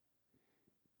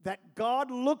 that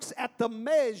God looks at the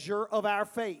measure of our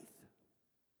faith.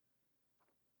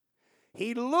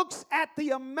 He looks at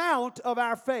the amount of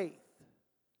our faith.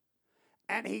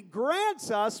 And He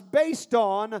grants us based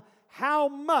on how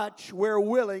much we're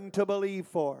willing to believe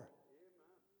for.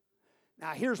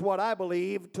 Now, here's what I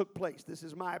believe took place. This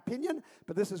is my opinion,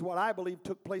 but this is what I believe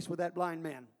took place with that blind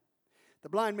man. The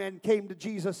blind man came to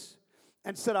Jesus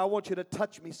and said, I want you to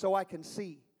touch me so I can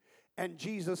see. And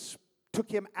Jesus took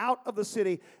him out of the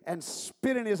city and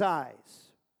spit in his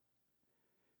eyes.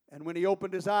 And when he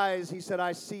opened his eyes, he said,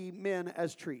 I see men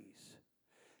as trees.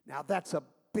 Now, that's a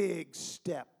big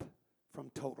step from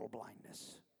total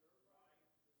blindness.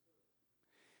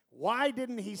 Why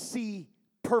didn't he see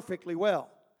perfectly well?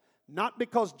 Not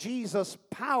because Jesus'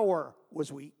 power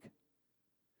was weak,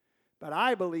 but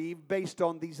I believe, based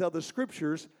on these other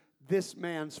scriptures, this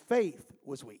man's faith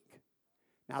was weak.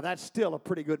 Now, that's still a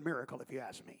pretty good miracle, if you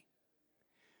ask me.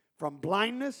 From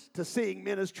blindness to seeing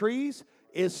men as trees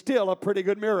is still a pretty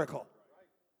good miracle.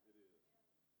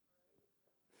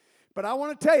 But I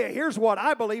want to tell you, here's what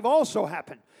I believe also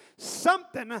happened.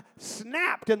 Something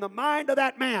snapped in the mind of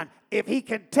that man. If he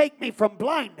can take me from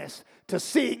blindness to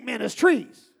seeing men as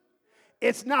trees,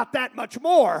 it's not that much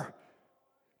more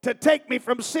to take me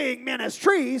from seeing men as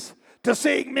trees to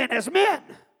seeing men as men.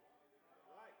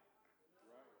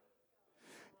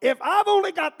 If I've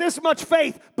only got this much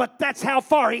faith, but that's how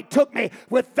far he took me.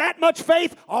 With that much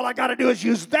faith, all I got to do is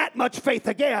use that much faith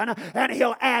again, and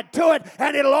he'll add to it,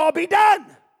 and it'll all be done.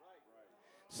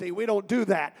 See, we don't do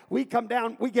that. We come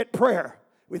down, we get prayer.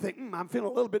 We think, I'm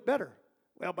feeling a little bit better.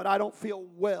 Well, but I don't feel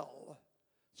well.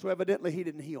 So evidently he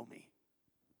didn't heal me.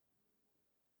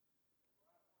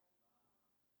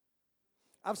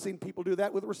 I've seen people do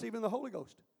that with receiving the Holy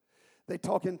Ghost. They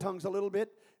talk in tongues a little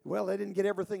bit. Well, they didn't get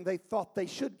everything they thought they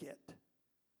should get.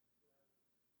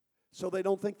 So they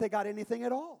don't think they got anything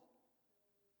at all.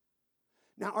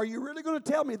 Now, are you really going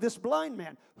to tell me this blind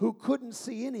man who couldn't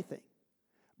see anything,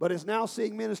 but is now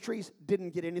seeing men as trees,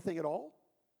 didn't get anything at all?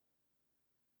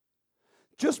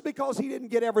 Just because he didn't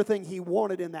get everything he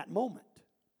wanted in that moment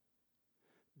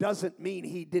doesn't mean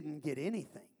he didn't get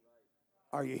anything.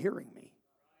 Are you hearing me?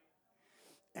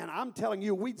 And I'm telling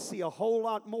you, we'd see a whole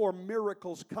lot more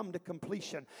miracles come to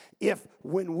completion if,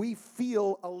 when we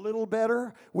feel a little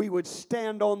better, we would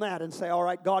stand on that and say, all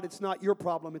right, God, it's not your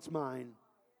problem, it's mine.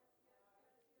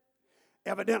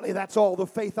 Evidently, that's all the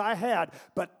faith I had,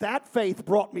 but that faith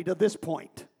brought me to this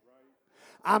point.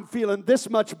 I'm feeling this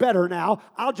much better now.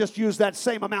 I'll just use that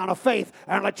same amount of faith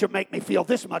and let you make me feel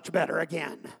this much better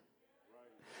again.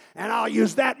 And I'll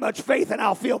use that much faith and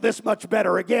I'll feel this much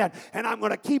better again. And I'm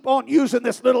going to keep on using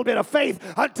this little bit of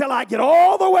faith until I get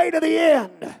all the way to the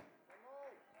end.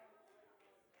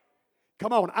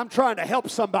 Come on, I'm trying to help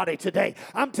somebody today.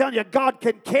 I'm telling you, God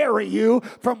can carry you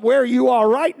from where you are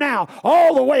right now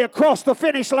all the way across the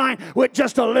finish line with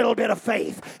just a little bit of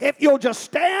faith. If you'll just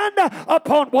stand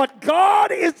upon what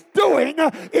God is doing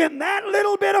in that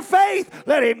little bit of faith,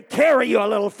 let Him carry you a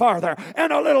little farther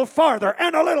and a little farther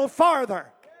and a little farther.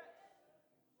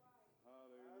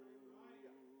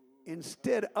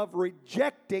 Instead of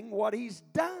rejecting what He's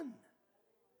done.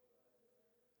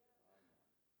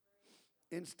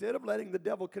 Instead of letting the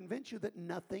devil convince you that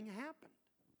nothing happened.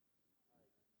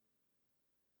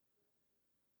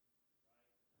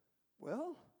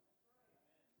 Well,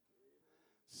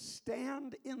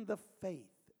 stand in the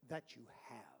faith that you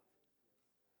have.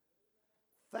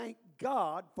 Thank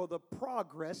God for the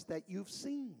progress that you've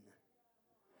seen.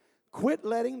 Quit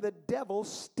letting the devil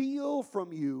steal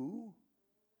from you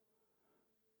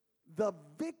the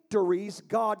victories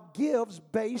God gives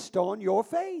based on your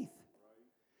faith.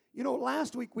 You know,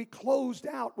 last week we closed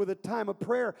out with a time of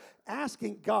prayer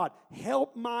asking God,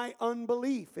 help my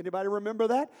unbelief. Anybody remember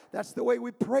that? That's the way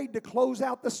we prayed to close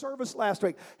out the service last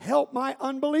week. Help my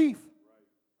unbelief.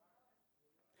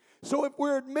 So if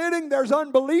we're admitting there's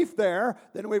unbelief there,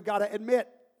 then we've got to admit,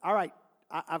 all right,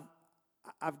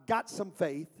 I've got some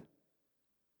faith.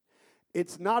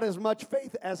 It's not as much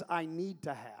faith as I need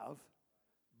to have,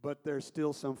 but there's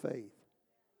still some faith.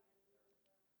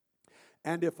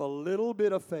 And if a little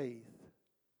bit of faith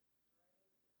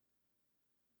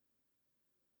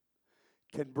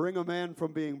can bring a man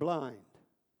from being blind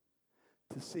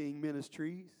to seeing men as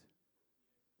trees,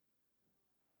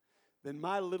 then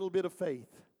my little bit of faith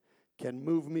can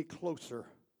move me closer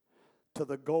to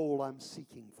the goal I'm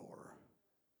seeking for.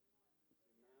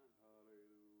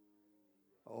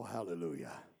 Oh,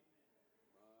 hallelujah.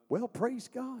 Well, praise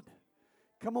God.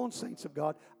 Come on, saints of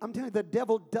God. I'm telling you, the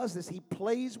devil does this. He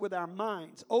plays with our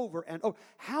minds over and over.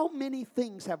 How many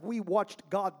things have we watched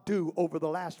God do over the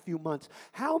last few months?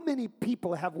 How many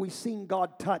people have we seen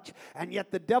God touch? And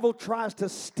yet the devil tries to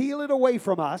steal it away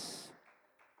from us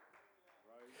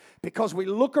because we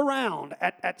look around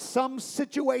at some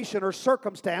situation or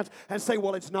circumstance and say,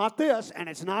 well, it's not this, and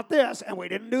it's not this, and we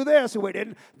didn't do this,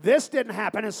 and this didn't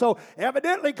happen. And so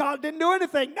evidently God didn't do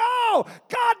anything. No,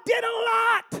 God did a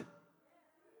lot.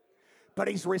 But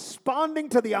He's responding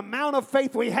to the amount of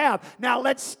faith we have. Now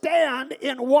let's stand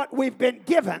in what we've been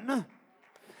given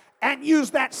and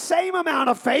use that same amount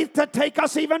of faith to take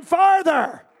us even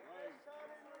farther.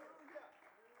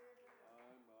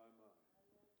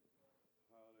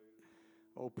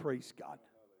 Oh, praise God.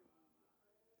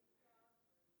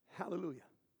 Hallelujah.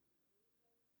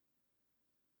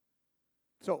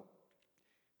 So,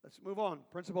 let's move on.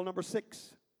 Principle number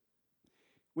 6,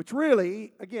 which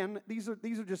really, again, these are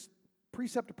just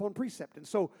precept upon precept. And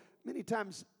so, many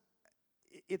times,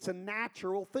 it's a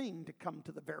natural thing to come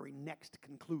to the very next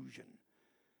conclusion.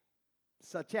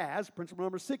 Such as, principle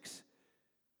number 6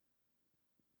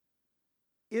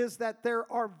 is that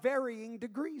there are varying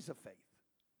degrees of faith.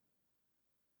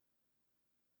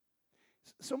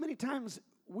 So many times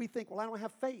we think, well, I don't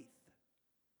have faith.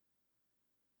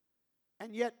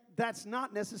 And yet, that's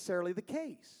not necessarily the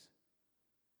case.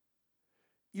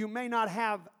 You may not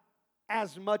have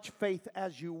as much faith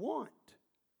as you want.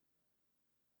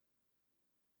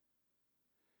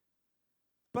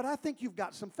 But I think you've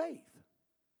got some faith.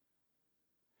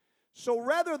 So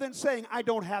rather than saying, I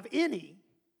don't have any,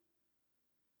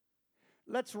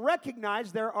 let's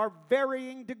recognize there are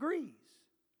varying degrees.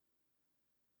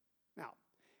 Now,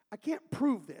 I can't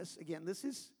prove this. Again, this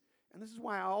is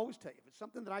why I always tell you, if it's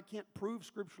something that I can't prove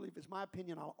scripturally, if it's my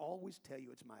opinion, I'll always tell you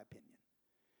it's my opinion.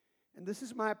 And this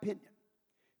is my opinion.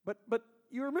 But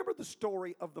you remember the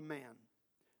story of the man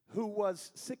who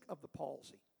was sick of the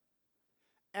palsy.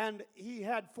 And he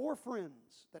had 4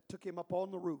 friends that took him up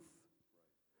on the roof.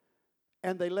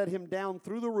 And they let him down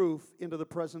through the roof into the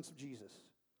presence of Jesus.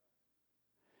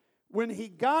 When he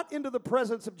got into the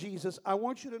presence of Jesus, I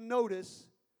want you to notice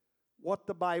what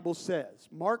the Bible says.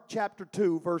 Mark chapter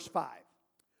 2, verse 5.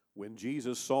 When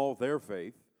Jesus saw their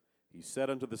faith, he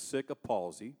said unto the sick of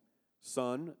palsy,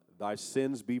 Son, thy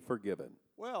sins be forgiven.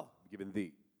 Well, Given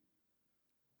thee.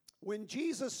 when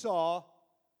Jesus saw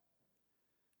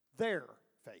their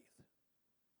faith,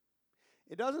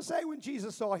 it doesn't say when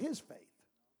Jesus saw his faith.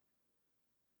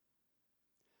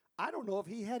 I don't know if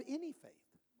he had any faith.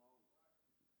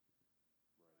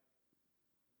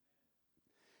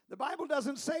 The Bible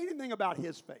doesn't say anything about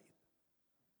his faith.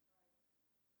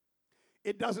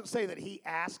 It doesn't say that he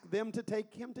asked them to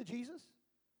take him to Jesus.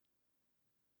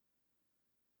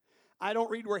 I don't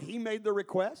read where he made the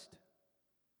request.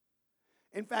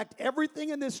 In fact, everything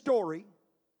in this story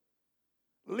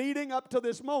leading up to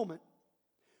this moment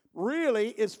really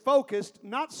is focused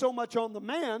not so much on the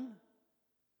man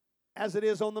as it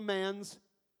is on the man's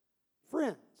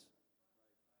friends.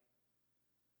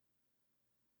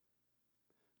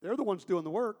 They're the ones doing the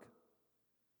work.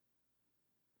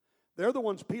 They're the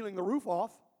ones peeling the roof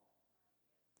off.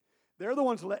 They're the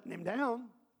ones letting him down.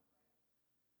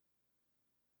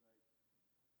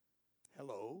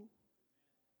 Hello?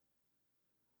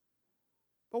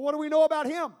 But what do we know about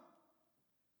him?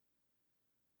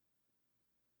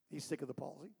 He's sick of the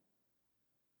palsy.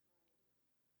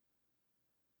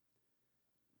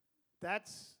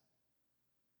 That's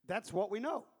what we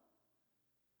know.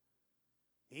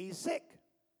 He's sick.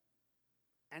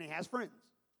 And he has friends.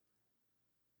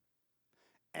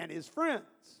 And his friends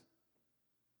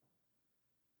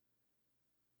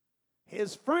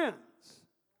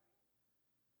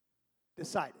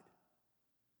decided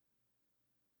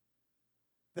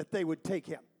that they would take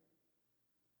him.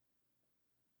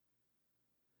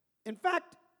 In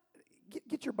fact,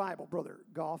 get your Bible, Brother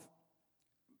Goff,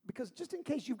 because just in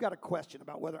case you've got a question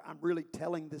about whether I'm really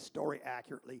telling this story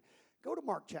accurately, go to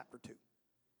Mark chapter 2.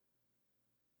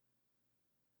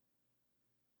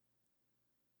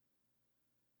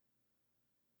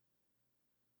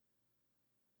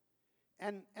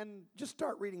 And just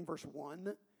start reading verse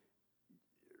 1.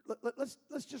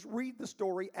 Let's just read the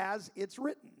story as it's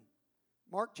written.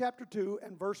 Mark chapter 2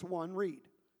 and verse 1, read.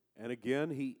 And again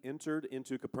he entered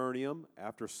into Capernaum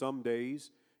after some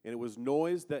days, and it was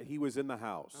noised that he was in the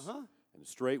house. And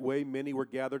straightway many were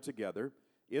gathered together,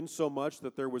 insomuch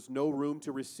that there was no room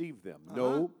to receive them,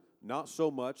 no, not so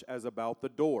much as about the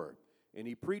door. And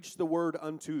he preached the word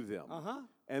unto them.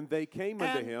 And they came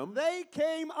unto him. They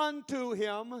came unto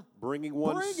him, bringing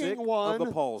one sick of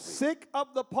the palsy. Sick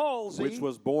of the palsy, which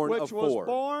was born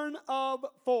of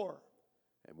 4.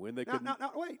 And when they could... Now,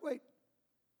 wait.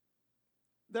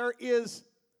 There is,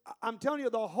 I'm telling you,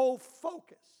 the whole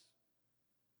focus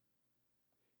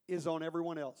is on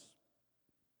everyone else.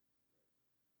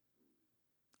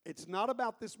 It's not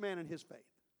about this man and his faith.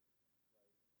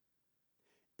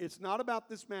 It's not about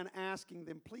this man asking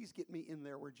them, please get me in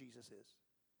there where Jesus is.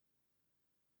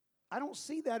 I don't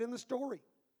see that in the story.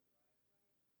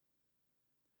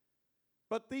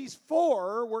 But these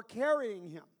 4 were carrying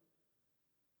him.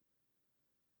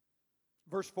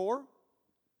 Verse 4.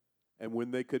 And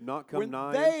when they could not come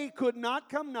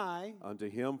nigh, unto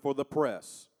him for the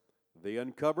press, they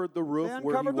uncovered the roof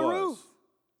where he was.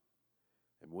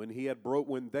 And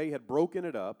when they had broken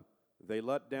it up, they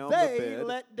let down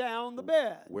the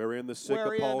bed wherein wherein the sick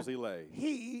of palsy lay.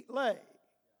 He lay.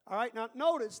 All right, now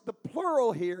notice the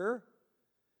plural here,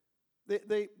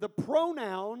 the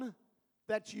pronoun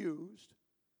that's used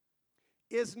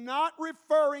is not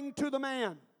referring to the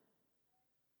man.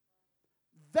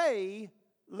 They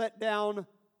let down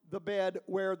the bed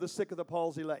where the sick of the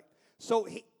palsy lay. So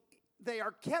they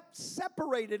are kept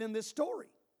separated in this story.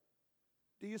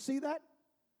 Do you see that?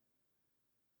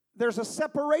 There's a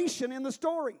separation in the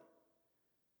story.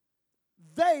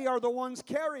 They are the ones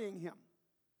carrying him.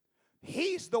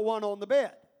 He's the one on the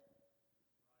bed.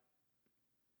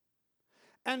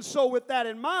 And so with that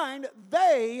in mind,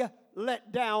 they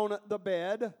let down the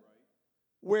bed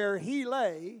where he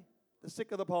lay, the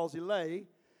sick of the palsy lay.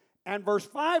 And verse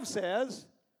 5 says,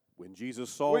 when Jesus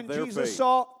saw when their Jesus faith.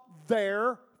 saw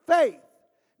their faith.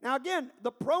 Now again,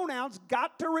 the pronouns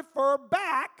got to refer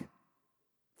back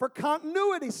for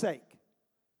continuity's sake.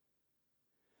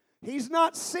 He's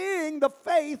not seeing the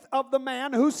faith of the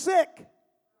man who's sick.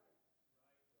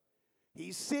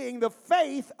 He's seeing the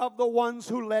faith of the ones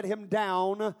who let him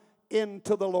down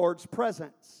into the Lord's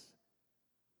presence.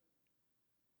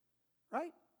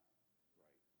 Right?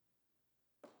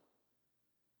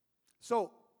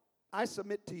 So, I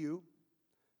submit to you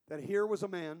that here was a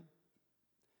man,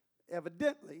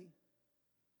 evidently,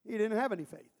 he didn't have any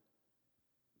faith.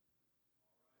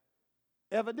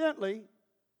 Evidently,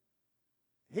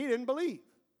 he didn't believe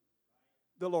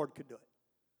the Lord could do it.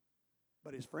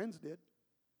 But his friends did.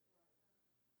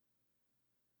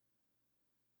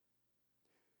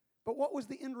 But what was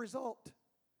the end result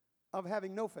of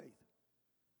having no faith?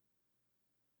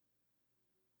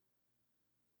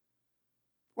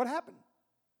 What happened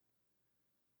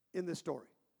in this story?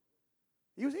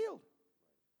 He was healed.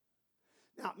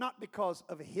 Now, not because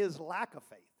of his lack of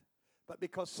faith, but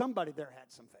because somebody there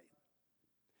had some faith.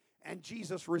 And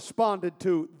Jesus responded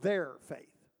to their faith.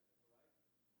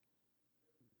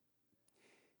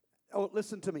 Oh,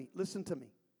 listen to me. Listen to me.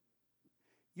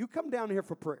 You come down here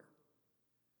for prayer.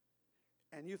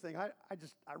 And you think, I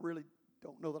really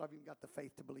don't know that I've even got the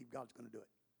faith to believe God's going to do it.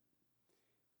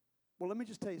 Well, let me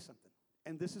just tell you something.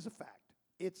 And this is a fact.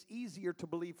 It's easier to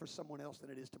believe for someone else than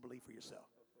it is to believe for yourself.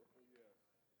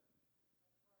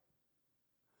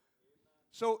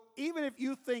 So even if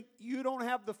you think you don't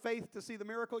have the faith to see the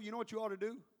miracle, you know what you ought to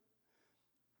do?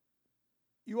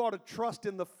 You ought to trust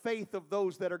in the faith of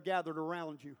those that are gathered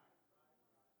around you.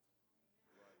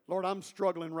 Lord, I'm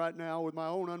struggling right now with my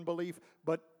own unbelief,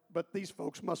 but these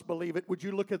folks must believe it. Would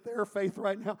you look at their faith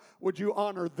right now? Would you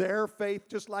honor their faith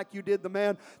just like you did the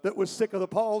man that was sick of the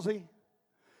palsy?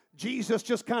 Jesus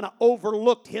just kind of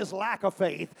overlooked his lack of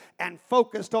faith and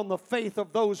focused on the faith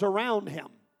of those around him.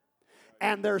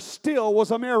 And there still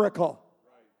was a miracle.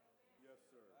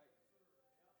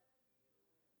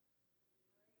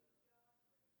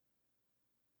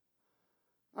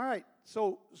 All right,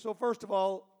 so first of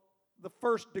all, the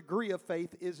first degree of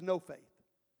faith is no faith.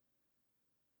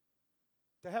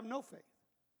 To have no faith,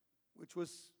 which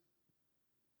was,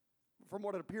 from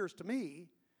what it appears to me,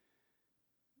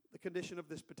 the condition of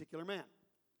this particular man.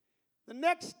 The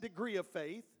next degree of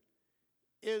faith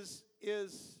is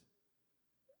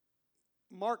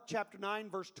Mark chapter 9,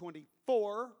 verse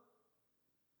 24.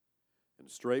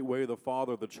 And straightway the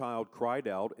father of the child cried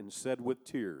out and said with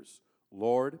tears,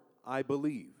 Lord, I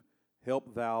believe.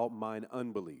 Help thou mine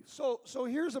unbelief. So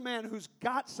here's a man who's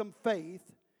got some faith,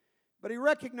 but he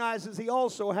recognizes he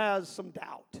also has some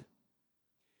doubt.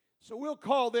 So we'll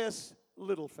call this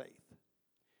little faith.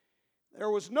 There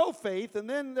was no faith, and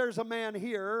then there's a man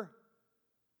here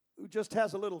who just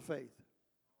has a little faith.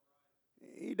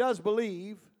 He does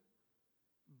believe,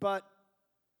 but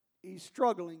he's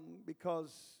struggling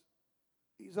because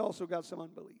he's also got some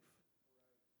unbelief.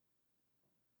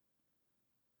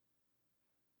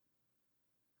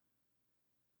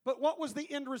 But what was the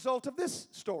end result of this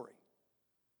story?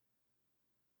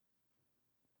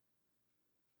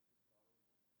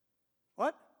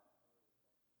 What?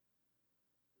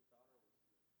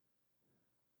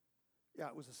 Yeah,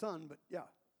 it was a son, but yeah.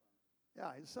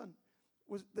 Yeah, his son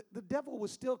was, the devil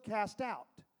was still cast out.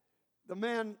 The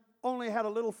man only had a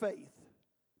little faith,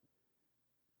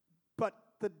 but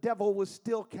the devil was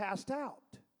still cast out.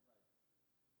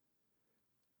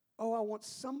 Oh, I want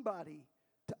somebody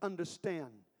to understand.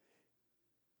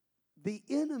 The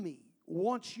enemy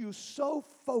wants you so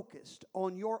focused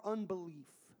on your unbelief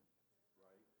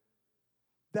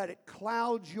that it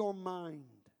clouds your mind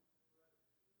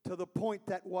to the point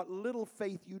that what little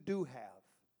faith you do have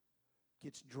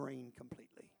gets drained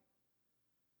completely.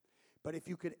 But if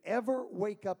you could ever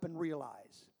wake up and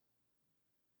realize,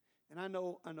 and I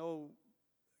know,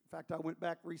 in fact, I went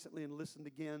back recently and listened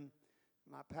again.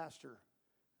 My pastor,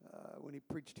 when he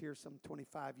preached here some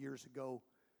 25 years ago,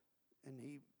 And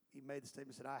he made the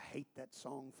statement, said, I hate that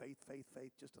song, faith, faith,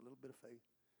 faith, just a little bit of faith.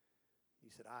 He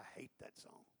said, I hate that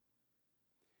song.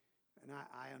 And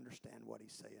I understand what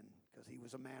he's saying because he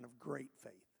was a man of great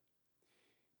faith.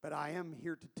 But I am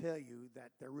here to tell you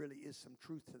that there really is some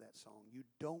truth to that song. You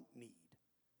don't need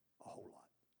a whole lot.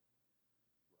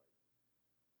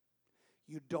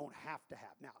 You don't have to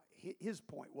have. Now, his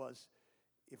point was,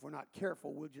 if we're not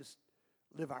careful, we'll just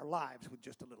live our lives with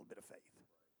just a little bit of faith.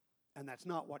 And that's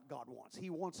not what God wants. He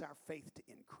wants our faith to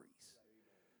increase.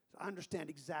 So I understand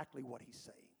exactly what he's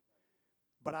saying.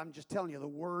 But I'm just telling you, the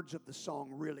words of the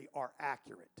song really are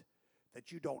accurate.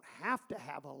 That you don't have to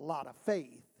have a lot of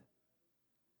faith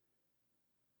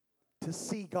to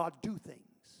see God do things.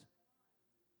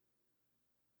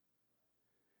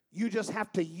 You just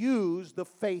have to use the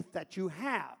faith that you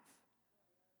have.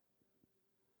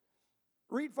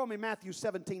 Read for me Matthew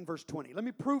 17, verse 20. Let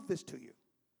me prove this to you.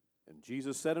 And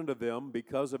Jesus said unto them,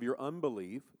 because of your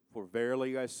unbelief, for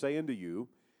verily I say unto you,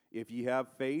 if ye have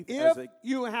faith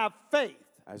you have faith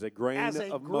as a grain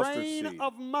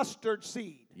of mustard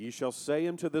seed, ye shall say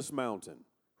unto this mountain,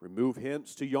 remove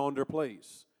hence to yonder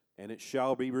place, and it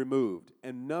shall be removed,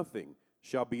 and nothing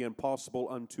shall be impossible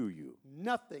unto you.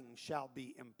 Nothing shall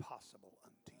be impossible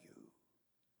unto you.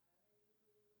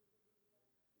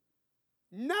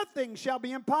 Nothing shall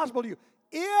be impossible to you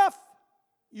if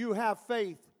you have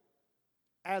faith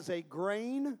as a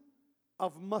grain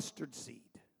of mustard seed.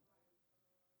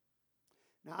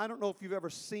 Now, I don't know if you've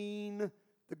ever seen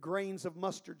the grains of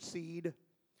mustard seed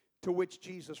to which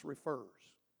Jesus refers.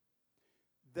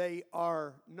 They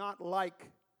are not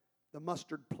like the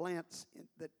mustard plants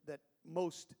that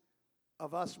most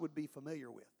of us would be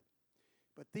familiar with.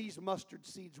 But these mustard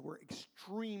seeds were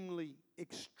extremely,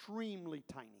 extremely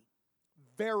tiny.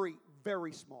 Very,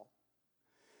 very small.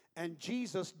 And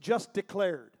Jesus just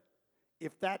declared,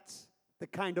 if that's the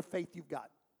kind of faith you've got,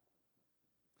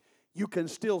 you can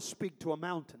still speak to a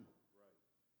mountain.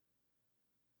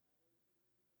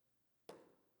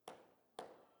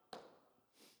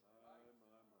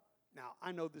 Now,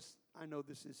 I know this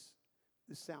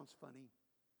sounds funny.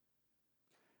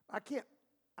 I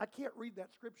can't read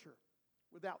that scripture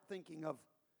without thinking of,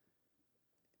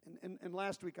 and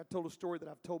last week I told a story that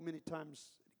I've told many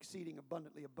times, exceeding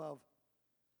abundantly above.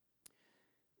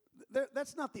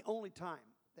 That's not the only time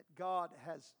that God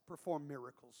has performed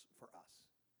miracles for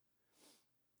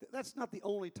us. That's not the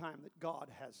only time that God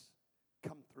has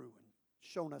come through and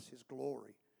shown us His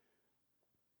glory.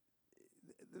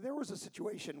 There was a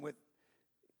situation with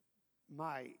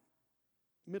my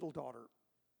middle daughter.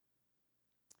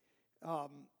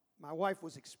 My wife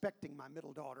was expecting my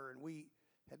middle daughter, and we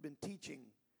had been teaching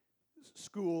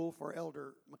school for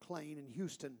Elder McLean in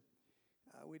Houston.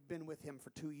 We'd been with him for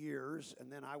 2 years,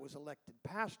 and then I was elected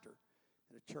pastor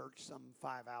at a church some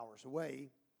 5 hours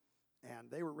away, and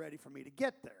they were ready for me to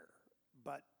get there.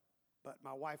 But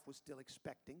my wife was still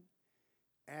expecting,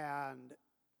 and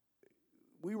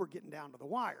we were getting down to the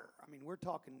wire. I mean, we're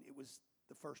talking, it was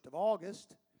the 1st of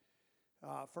August,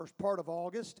 first part of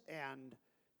August, and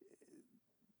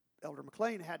Elder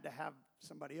McLean had to have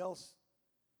somebody else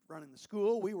running the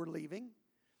school. We were leaving.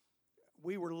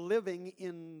 We were living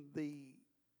in the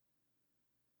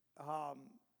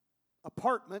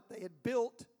apartment they had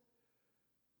built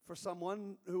for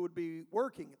someone who would be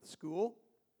working at the school,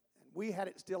 and we had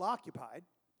it still occupied.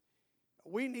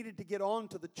 We needed to get on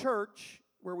to the church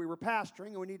where we were pastoring,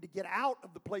 and we needed to get out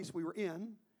of the place we were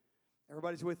in.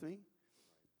 Everybody's with me?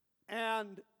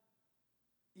 And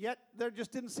yet there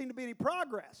just didn't seem to be any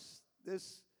progress.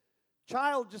 This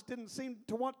child just didn't seem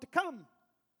to want to come.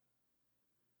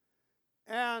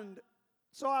 And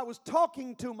so I was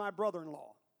talking to my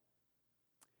brother-in-law.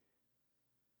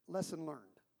 Lesson learned.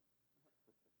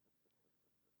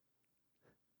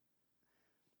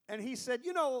 And he said,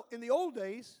 you know, in the old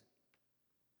days,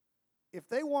 if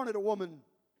they wanted a woman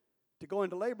to go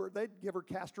into labor, they'd give her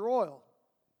castor oil.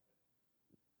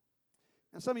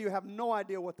 And some of you have no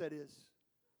idea what that is.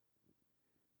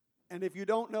 And if you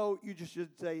don't know, you just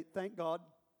should say, thank God.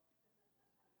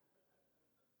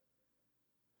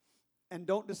 And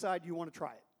don't decide you want to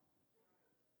try it.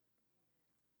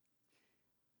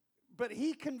 But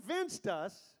he convinced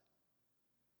us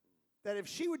that if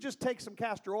she would just take some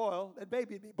castor oil, that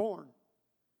baby would be born.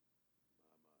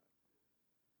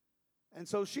 And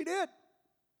so she did.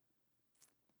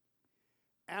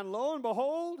 And lo and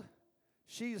behold,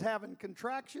 she's having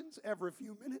contractions every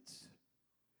few minutes.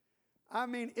 I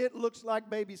mean, it looks like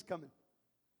baby's coming.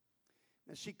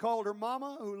 And she called her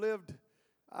mama, who lived,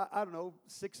 I don't know,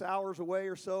 6 hours away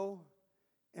or so.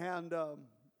 And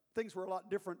things were a lot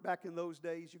different back in those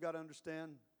days, you got to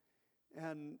understand.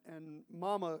 And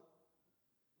mama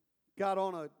got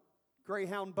on a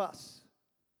Greyhound bus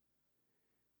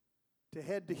to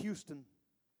head to Houston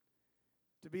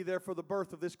to be there for the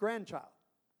birth of this grandchild.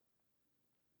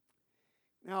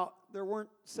 Now, there weren't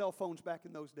cell phones back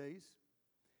in those days,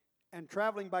 and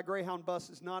traveling by Greyhound bus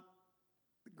is not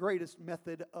the greatest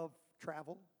method of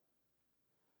travel.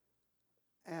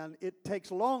 And it takes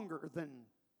longer than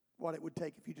what it would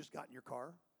take if you just got in your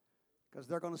car, because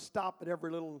they're going to stop at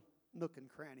every little nook and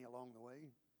cranny along the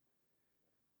way.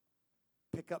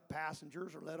 Pick up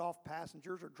passengers or let off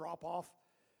passengers or drop off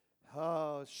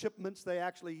shipments.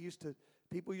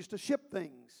 People used to ship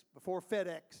things before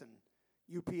FedEx and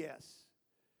UPS.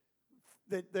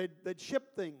 They'd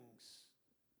ship things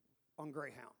on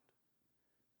Greyhound.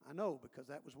 I know, because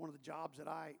that was one of the jobs that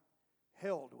I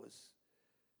held.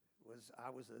 I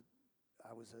was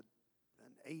an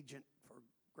agent for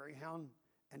Greyhound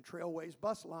and Trailways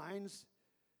bus lines,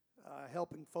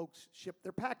 helping folks ship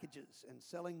their packages and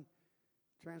selling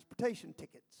transportation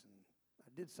tickets. And I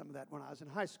did some of that when I was in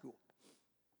high school.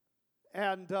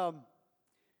 And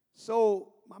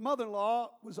so my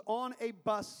mother-in-law was on a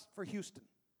bus for Houston.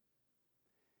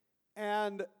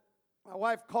 And my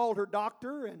wife called her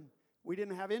doctor, and we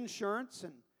didn't have insurance,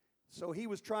 and so he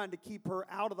was trying to keep her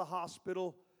out of the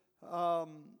hospital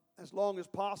as long as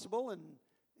possible, and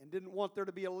didn't want there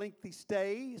to be a lengthy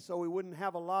stay, so we wouldn't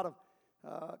have a lot of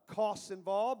costs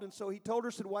involved. And so he told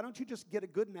her, said, why don't you just get a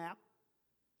good nap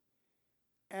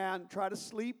and try to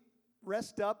sleep,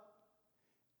 rest up,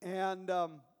 and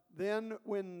then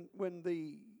when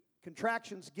the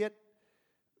contractions get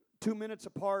 2 minutes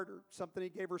apart or something, he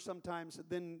gave her sometimes,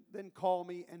 then call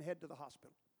me and head to the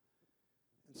hospital.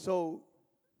 And so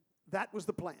that was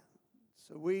the plan.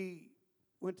 So we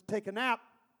went to take a nap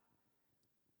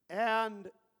and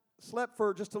slept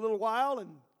for just a little while and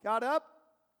got up,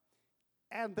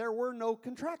 and there were no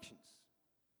contractions.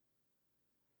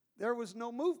 There was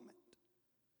no movement.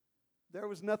 There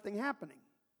was nothing happening.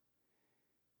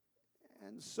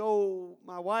 And so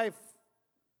my wife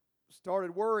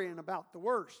started worrying about the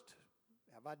worst.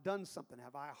 Have I done something?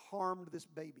 Have I harmed this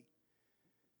baby?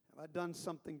 Have I done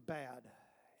something bad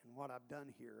in what I've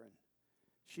done here? And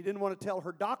she didn't want to tell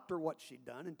her doctor what she'd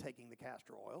done in taking the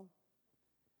castor oil.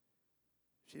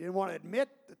 She didn't want to admit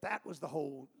that that was the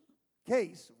whole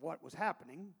case of what was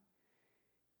happening.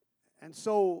 And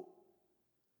so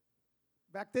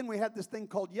back then we had this thing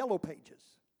called Yellow Pages.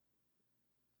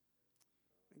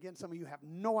 Again, some of you have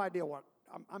no idea what,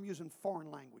 I'm using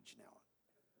foreign language now.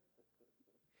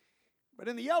 But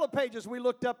in the Yellow Pages, we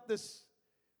looked up this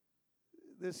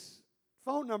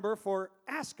phone number for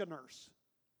Ask a Nurse.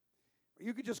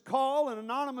 You could just call and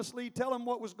anonymously tell them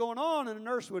what was going on, and a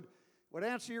nurse would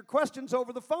answer your questions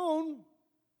over the phone.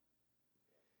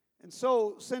 And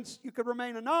so, since you could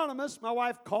remain anonymous, my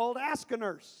wife called Ask a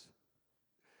Nurse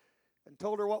and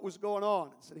told her what was going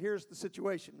on and said, here's the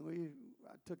situation.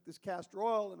 I took this castor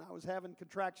oil, and I was having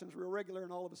contractions real regular,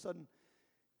 and all of a sudden,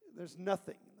 there's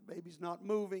nothing. The baby's not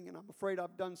moving, and I'm afraid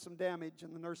I've done some damage.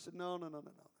 And the nurse said, no.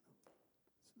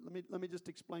 Let me just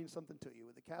explain something to you.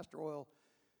 With the castor oil,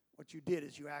 what you did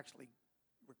is you actually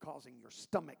were causing your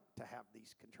stomach to have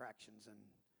these contractions and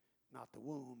not the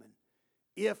womb. And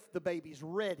if the baby's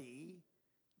ready,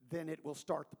 then it will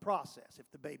start the process.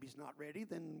 If the baby's not ready,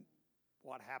 then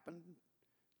what happened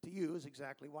to you is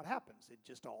exactly what happens. It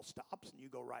just all stops, and you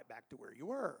go right back to where you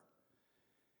were.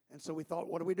 And so we thought,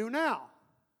 what do we do now?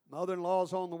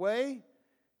 Mother-in-law's on the way.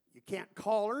 You can't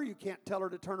call her. You can't tell her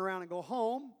to turn around and go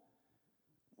home.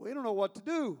 We don't know what to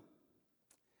do.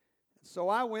 And so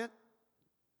I went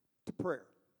to prayer.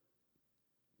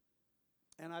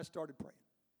 And I started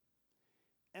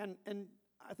praying. And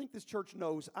I think this church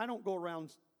knows I don't go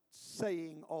around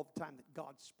saying all the time that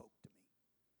God spoke to me.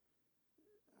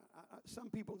 Some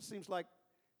people, it seems like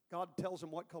God tells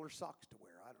them what color socks to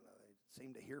wear. I don't know. They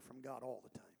seem to hear from God all the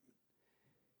time.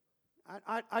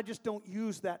 I just don't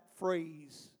use that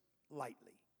phrase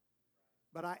lightly.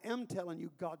 But I am telling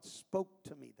you, God spoke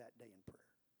to me that day in prayer.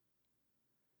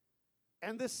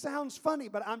 And this sounds funny,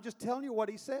 but I'm just telling you what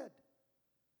He said.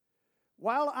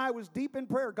 While I was deep in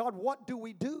prayer, God, what do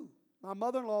we do? My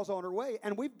mother-in-law's on her way,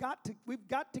 and we've got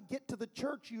to get to the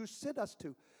church you sent us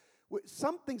to.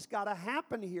 Something's got to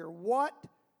happen here. What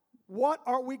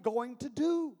are we going to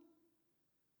do?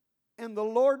 And the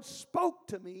Lord spoke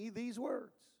to me these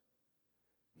words.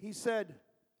 He said,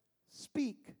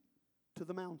 speak to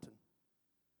the mountain.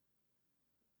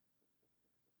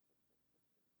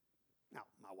 Now,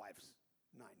 my wife's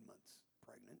 9 months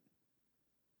pregnant.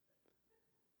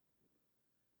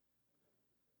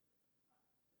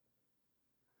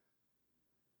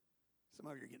 Some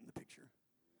of you are getting the picture.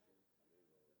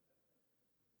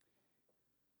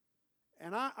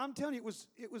 And I'm telling you,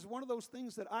 it was one of those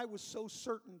things that I was so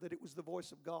certain that it was the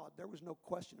voice of God. There was no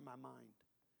question in my mind.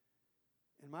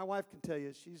 And my wife can tell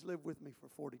you, she's lived with me for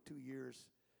 42 years,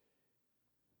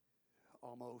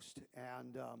 almost.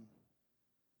 And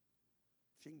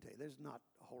she can tell you, there's not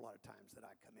a whole lot of times that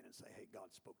I come in and say, hey,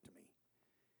 God spoke to me.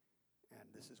 And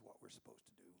this is what we're supposed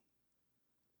to do.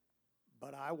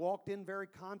 But I walked in very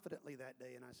confidently that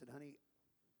day, and I said, honey,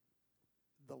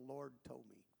 the Lord told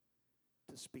me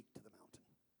to speak to the mountain.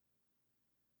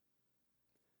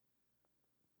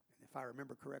 And if I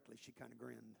remember correctly, she kind of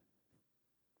grinned.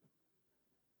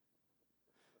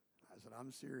 I said,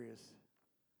 I'm serious.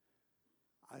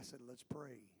 I said, let's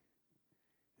pray.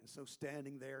 And so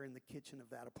standing there in the kitchen of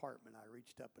that apartment, I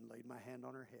reached up and laid my hand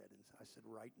on her head, and I said,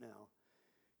 right now,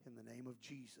 in the name of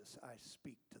Jesus, I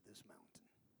speak to this mountain.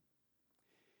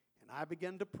 And I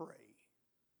began to pray,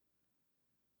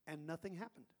 and nothing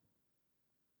happened.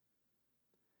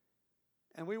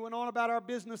 And we went on about our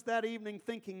business that evening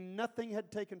thinking nothing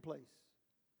had taken place.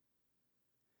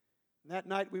 And that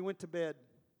night we went to bed.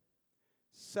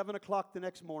 7 o'clock the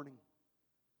next morning,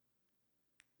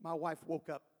 my wife woke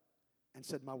up and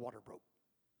said, my water broke.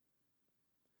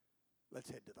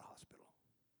 Let's head to the hospital.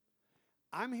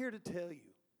 I'm here to tell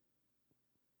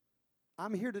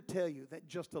you that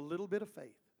just a little bit of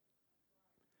faith,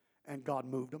 and God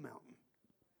moved a mountain.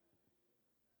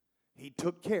 He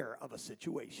took care of a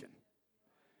situation.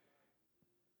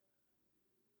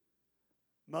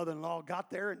 Mother-in-law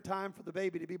got there in time for the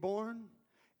baby to be born.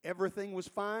 Everything was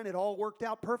fine. It all worked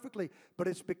out perfectly. But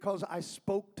it's because I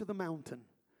spoke to the mountain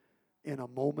in a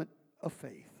moment of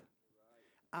faith.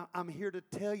 I'm here to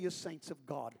tell you, saints of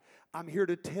God, I'm here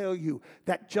to tell you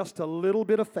that just a little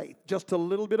bit of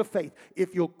faith,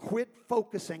 if you'll quit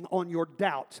focusing on your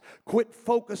doubts, quit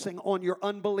focusing on your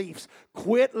unbeliefs,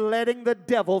 quit letting the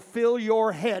devil fill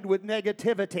your head with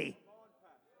negativity.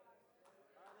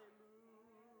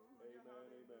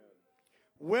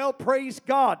 Well, praise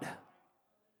God.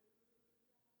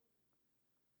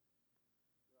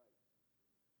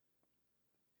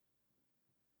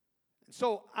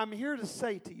 So I'm here to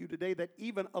say to you today that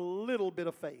even a little bit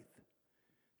of faith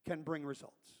can bring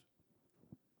results.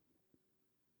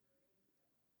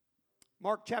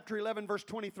 Mark chapter 11, verse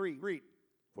 23. Read.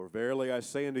 For verily I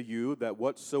say unto you that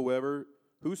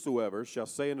whosoever shall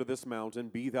say unto this mountain,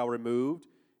 be thou removed,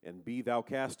 and be thou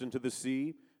cast into the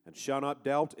sea, and shall not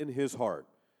doubt in his heart,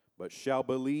 but shall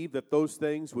believe that those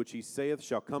things which he saith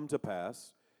shall come to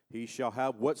pass, he shall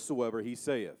have whatsoever he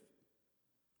saith.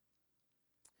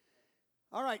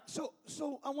 All right, so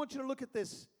I want you to look at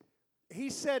this. He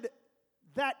said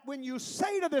that when you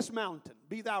say to this mountain,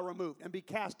 be thou removed and be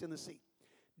cast in the sea,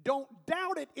 don't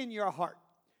doubt it in your heart,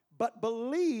 but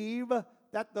believe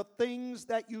that the things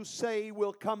that you say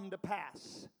will come to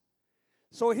pass.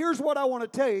 So here's what I want to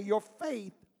tell you. Your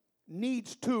faith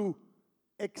needs to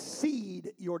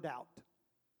exceed your doubt.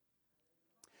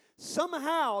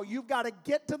 Somehow you've got to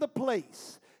get to the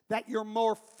place that you're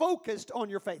more focused on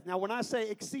your faith. Now, when I say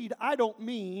exceed, I don't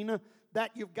mean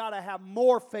that you've got to have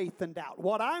more faith than doubt.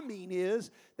 What I mean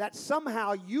is that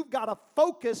somehow you've got to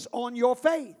focus on your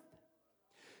faith.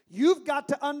 You've got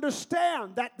to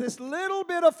understand that this little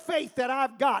bit of faith that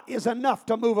I've got is enough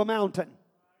to move a mountain.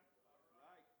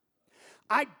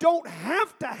 I don't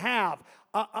have to have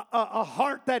a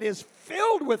heart that is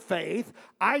filled with faith.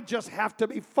 I just have to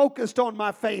be focused on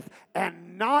my faith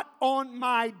and not on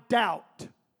my doubt.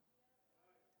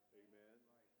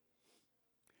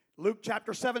 Luke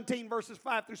chapter 17, verses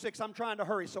 5 through 6. I'm trying to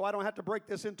hurry so I don't have to break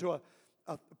this into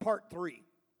a part 3.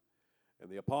 And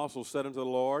the apostles said unto the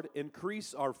Lord,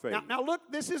 increase our faith. Now look,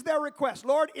 this is their request.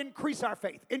 Lord, increase our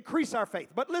faith. Increase our faith.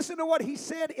 But listen to what he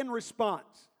said in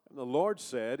response. And the Lord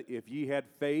said, if ye had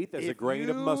faith as a grain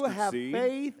of mustard seed,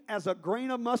 faith as a grain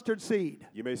of mustard seed,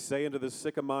 you may say unto the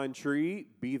sycamine tree,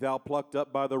 be thou plucked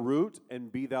up by the root,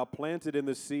 and be thou planted in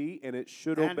the sea, and it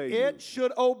should obey you. And it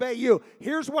should obey you.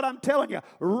 Here's what I'm telling you.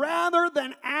 Rather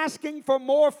than asking for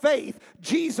more faith,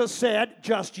 Jesus said,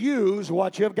 just use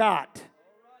what you've got.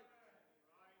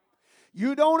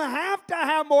 You don't have to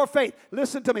have more faith.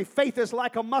 Listen to me. Faith is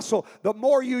like a muscle. The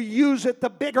more you use it, the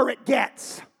bigger it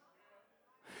gets.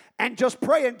 And just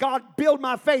praying, God, build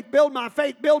my faith, build my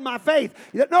faith, build my faith.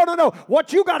 No.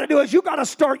 What you got to do is you got to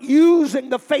start using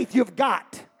the faith you've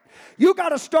got. You got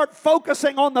to start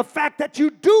focusing on the fact that you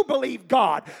do believe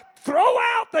God. Throw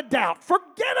out the doubt.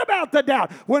 Forget about the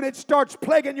doubt. When it starts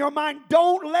plaguing your mind,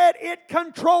 don't let it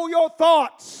control your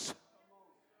thoughts.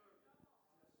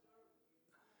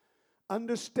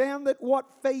 Understand that what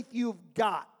faith you've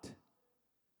got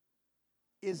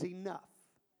is enough.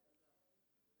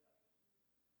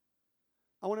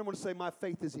 I want everyone to say, my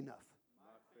faith is enough.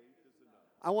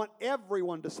 I want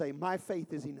everyone to say, my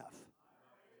faith is enough.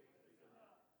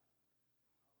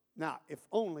 Now, if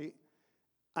only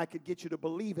I could get you to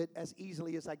believe it as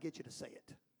easily as I get you to say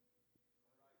it.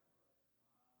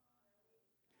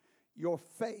 Your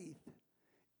faith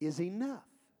is enough.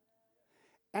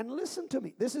 And listen to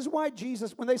me. This is why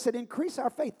Jesus, when they said increase our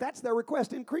faith, that's their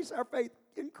request. Increase our faith.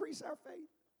 Increase our faith.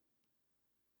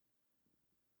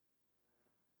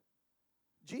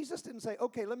 Jesus didn't say,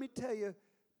 okay, let me tell you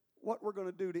what we're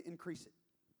going to do to increase it.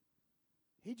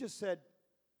 He just said,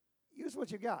 use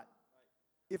what you got.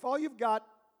 If all you've got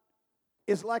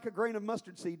is like a grain of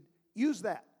mustard seed, use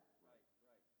that.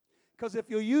 Because if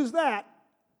you use that,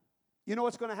 you know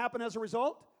what's going to happen as a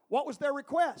result? What was their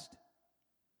request?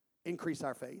 Increase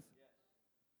our faith.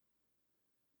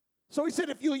 So he said,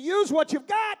 if you use what you've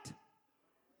got,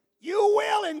 you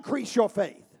will increase your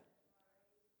faith.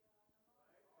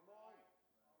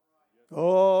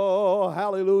 Oh,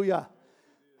 hallelujah.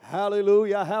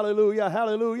 Hallelujah, hallelujah,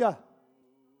 hallelujah.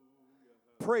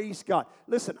 Praise God.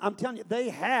 Listen, I'm telling you, they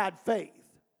had faith.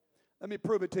 Let me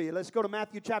prove it to you. Let's go to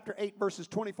Matthew chapter 8, verses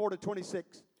 24 to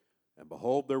 26. And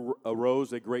behold, there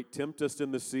arose a great tempest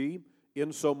in the sea,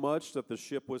 insomuch that the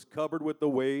ship was covered with the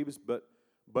waves,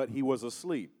 but he was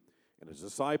asleep. And his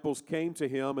disciples came to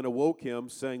him and awoke him,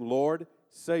 saying, Lord,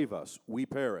 save us, we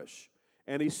perish.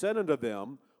 And he said unto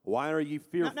them, why are ye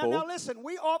fearful? Now listen,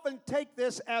 we often take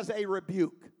this as a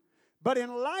rebuke. But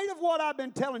in light of what I've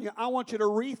been telling you, I want you to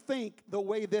rethink the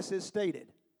way this is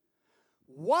stated.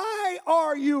 Why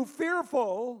are you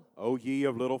fearful, O ye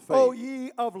of little faith? O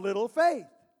ye of little faith?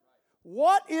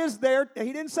 What is there?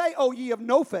 He didn't say, O ye of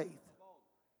no faith.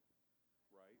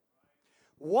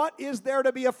 What is there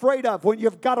to be afraid of when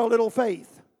you've got a little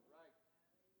faith?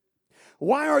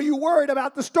 Why are you worried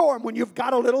about the storm when you've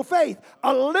got a little faith?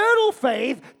 A little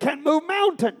faith can move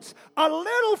mountains. A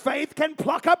little faith can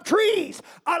pluck up trees.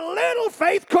 A little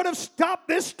faith could have stopped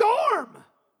this storm.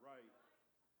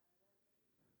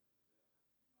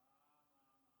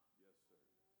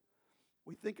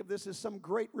 We think of this as some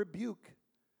great rebuke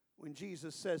when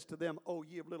Jesus says to them, "Oh,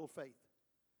 ye of little faith."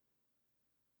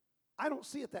 I don't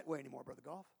see it that way anymore, Brother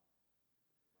Goff.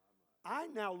 I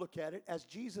now look at it as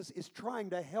Jesus is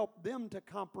trying to help them to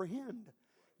comprehend.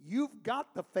 You've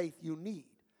got the faith you need.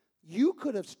 You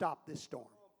could have stopped this storm.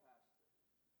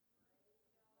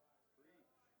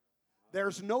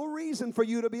 There's no reason for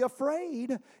you to be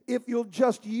afraid if you'll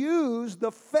just use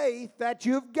the faith that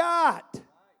you've got.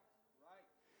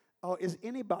 Oh, is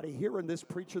anybody hearing this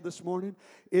preacher this morning?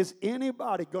 Is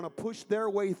anybody going to push their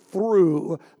way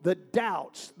through the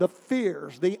doubts, the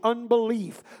fears, the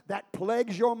unbelief that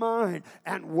plagues your mind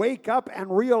and wake up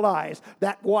and realize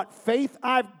that what faith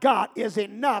I've got is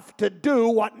enough to do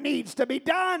what needs to be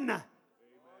done?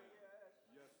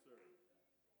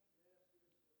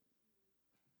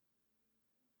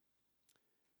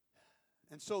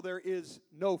 And so there is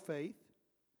no faith,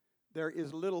 there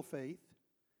is little faith,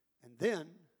 and then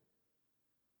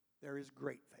there is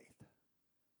great faith.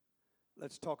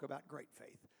 Let's talk about great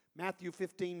faith. Matthew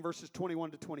 15, verses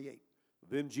 21 to 28.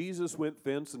 Then Jesus went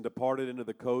thence and departed into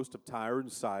the coast of Tyre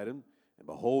and Sidon. And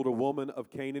behold, a woman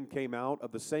of Canaan came out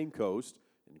of the same coast,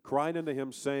 and cried unto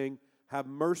him, saying, Have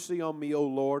mercy on me, O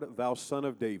Lord, thou son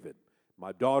of David.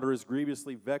 My daughter is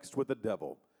grievously vexed with the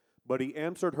devil. But he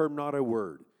answered her not a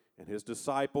word. And his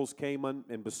disciples came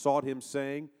and besought him,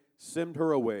 saying, Send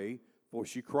her away, for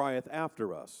she crieth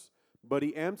after us. But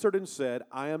he answered and said,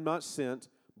 I am not sent,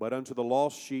 but unto the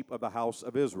lost sheep of the house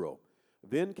of Israel.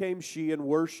 Then came she and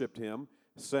worshipped him,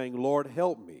 saying, Lord,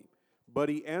 help me. But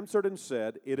he answered and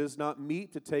said, It is not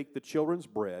meet to take the children's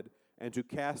bread, and to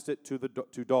cast it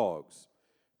to dogs.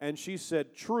 And she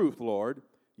said, Truth, Lord,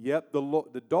 yet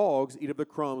the dogs eat of the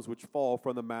crumbs which fall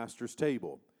from the master's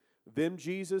table. Then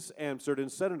Jesus answered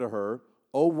and said unto her,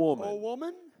 O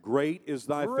woman, great is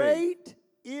thy faith. Great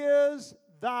is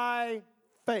thy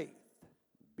faith.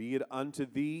 Be it unto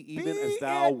thee even as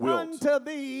thou wilt. Be it unto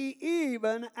thee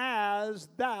even as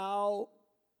thou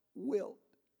wilt.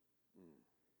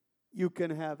 You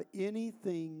can have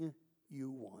anything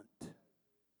you want.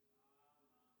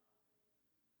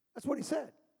 That's what he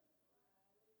said.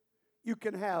 You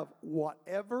can have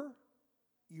whatever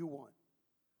you want.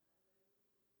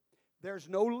 There's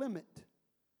no limit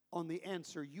on the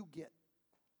answer you get,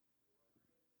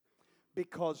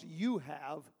 because you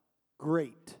have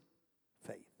great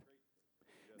faith.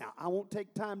 Now, I won't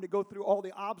take time to go through all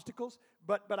the obstacles,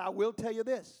 but I will tell you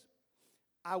this.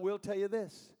 I will tell you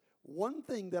this. One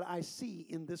thing that I see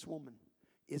in this woman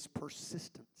is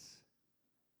persistence.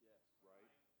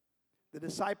 The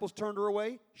disciples turned her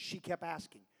away. She kept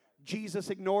asking. Jesus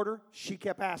ignored her. She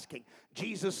kept asking.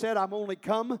 Jesus said, I'm only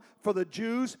come for the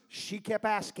Jews. She kept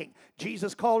asking.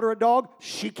 Jesus called her a dog.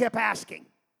 She kept asking.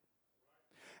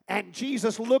 And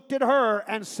Jesus looked at her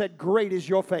and said, great is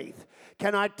your faith.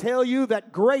 Can I tell you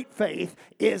that great faith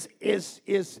is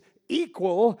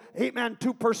equal, amen,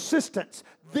 to persistence?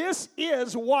 This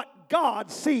is what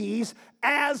God sees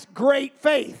as great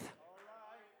faith.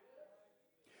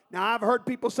 Now, I've heard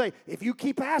people say, if you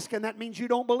keep asking, that means you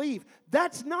don't believe.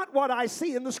 That's not what I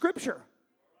see in the Scripture.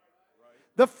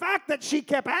 The fact that she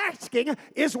kept asking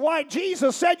is why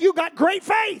Jesus said, you got great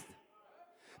faith.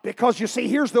 Because you see,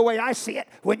 here's the way I see it.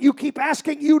 When you keep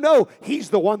asking, you know He's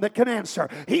the one that can answer.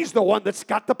 He's the one that's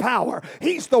got the power.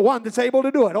 He's the one that's able to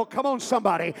do it. Oh, come on,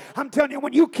 somebody. I'm telling you,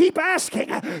 when you keep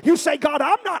asking, you say, God,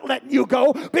 I'm not letting you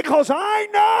go because I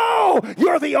know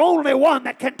You're the only one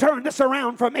that can turn this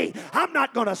around for me. I'm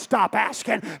not going to stop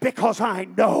asking because I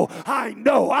know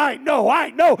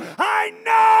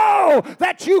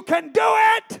that You can do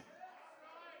it.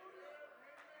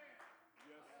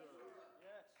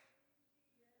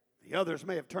 The others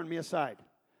may have turned me aside,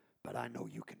 but I know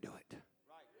You can do it.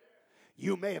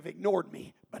 You may have ignored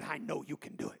me, but I know You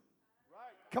can do it.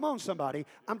 Come on, somebody.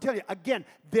 I'm telling you, again,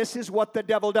 this is what the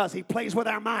devil does. He plays with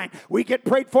our mind. We get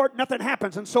prayed for it, nothing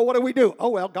happens, and so what do? Oh,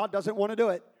 well, God doesn't want to do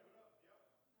it.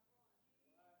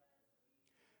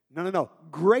 No.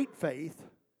 Great faith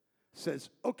says,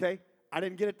 okay, I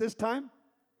didn't get it this time.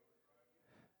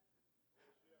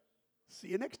 See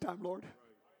you next time, Lord.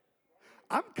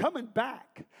 I'm coming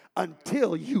back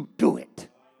until You do it.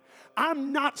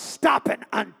 I'm not stopping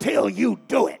until You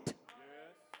do it.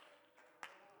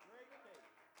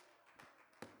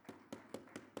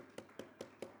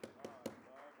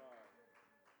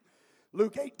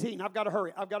 Luke 18, I've got to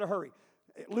hurry.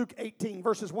 Luke 18,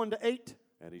 verses 1 to 8.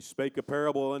 And He spake a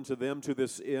parable unto them to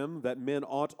this end, that men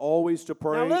ought always to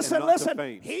pray Now and not to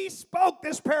faint. He spoke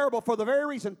this parable for the very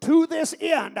reason, to this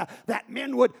end, that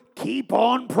men would keep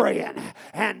on praying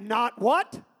and not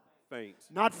what? Faint.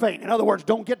 Not faint. In other words,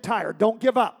 don't get tired. Don't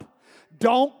give up.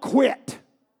 Don't quit.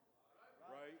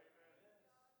 Right.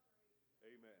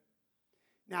 Amen.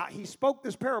 Now, He spoke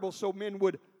this parable so men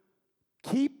would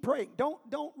keep praying. Don't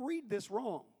read this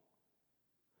wrong,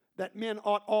 that men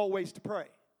ought always to pray.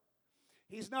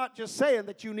 He's not just saying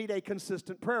that you need a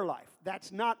consistent prayer life.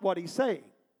 That's not what He's saying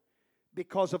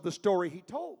because of the story He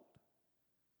told.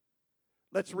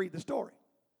 Let's read the story.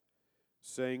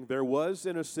 Saying, there was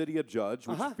in a city a judge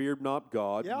which feared not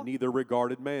God, neither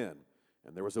regarded man.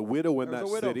 And there was a widow in that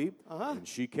city, and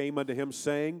she came unto him,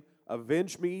 saying,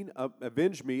 Avenge me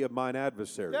of mine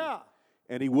adversary. Yeah.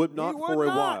 And he would not for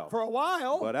a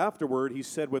while. But But afterward he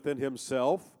said within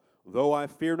himself, Though I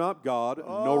fear not God,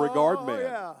 no regard man.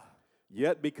 Yeah.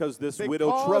 Yet because this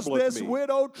widow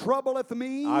troubleth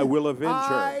me, I will avenge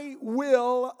her. I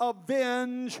will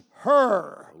avenge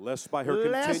her. Lest by her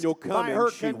continual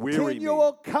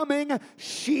coming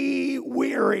she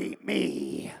weary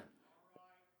me.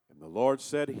 And the Lord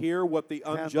said, Hear what the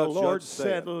unjust and the Lord judge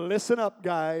said, Listen up,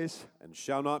 guys. And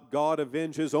shall not God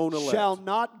avenge His own elect? Shall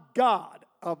not God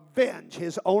avenge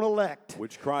His own elect,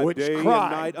 which cry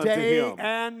day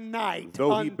and night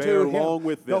though He bear long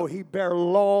with them. Though He bear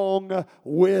long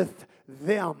with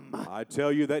them. I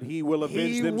tell you that He will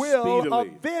avenge them speedily. He will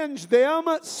avenge them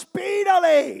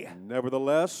speedily.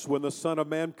 Nevertheless, when the Son of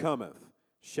Man cometh,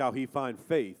 shall He find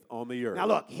faith on the earth. Now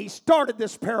look, He started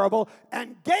this parable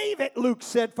and gave it, Luke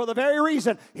said, for the very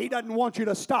reason He doesn't want you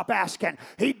to stop asking.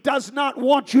 He does not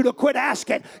want you to quit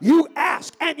asking. You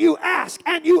ask and you ask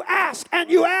and you ask and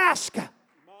you ask. My.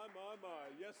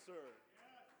 Yes, sir.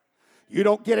 You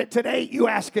don't get it today, you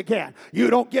ask again. You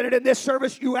don't get it in this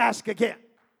service, you ask again.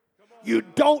 You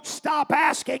don't stop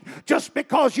asking just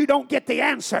because you don't get the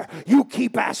answer. You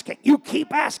keep asking. You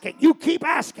keep asking. You keep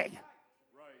asking.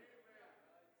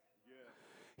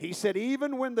 He said,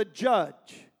 even when the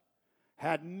judge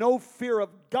had no fear of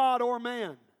God or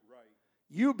man,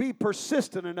 you be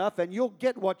persistent enough and you'll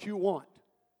get what you want.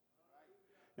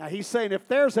 Now he's saying if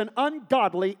there's an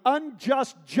ungodly,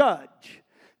 unjust judge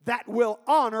that will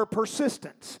honor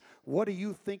persistence, what do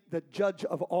you think the judge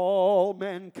of all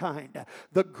mankind,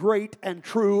 the great and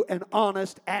true and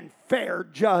honest and fair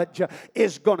judge,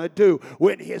 is going to do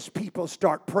when His people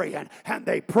start praying and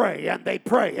they pray and they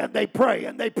pray and they pray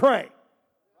and they pray?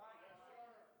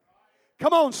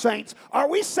 Come on, saints. Are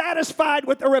we satisfied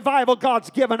with the revival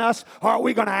God's given us, or are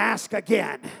we going to ask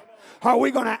again? Are we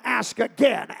going to ask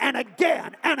again and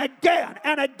again and again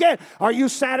and again? Are you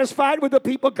satisfied with the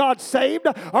people God saved?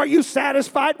 Are you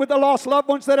satisfied with the lost loved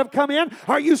ones that have come in?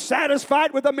 Are you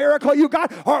satisfied with the miracle you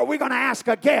got? Or are we going to ask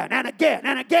again and again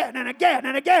and again and again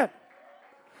and again?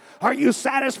 Are you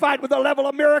satisfied with the level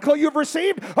of miracle you've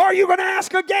received? Or are you going to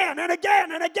ask again and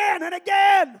again and again and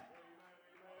again?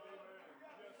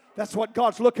 That's what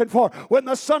God's looking for. When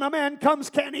the Son of Man comes,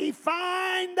 can He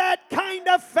find that kind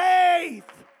of faith?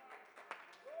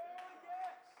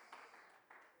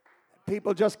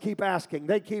 People just keep asking.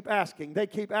 They keep asking. They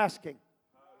keep asking.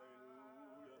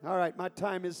 All right, my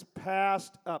time is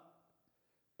passed up.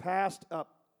 Passed up.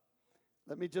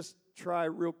 Let me just try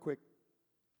real quick.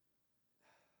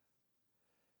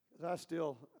 Because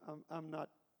I'm not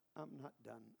done. I'm not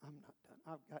done.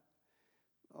 I've got,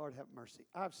 Lord have mercy,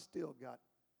 I've still got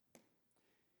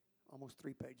almost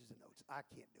 3 pages of notes. I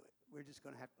can't do it. We're just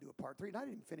going to have to do a part 3. And I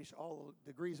didn't even finish all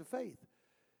the degrees of faith.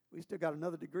 We still got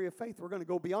another degree of faith. We're going to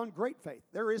go beyond great faith.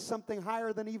 There is something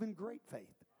higher than even great faith.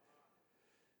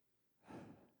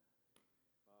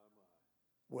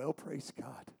 Well, praise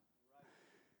God.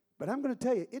 But I'm going to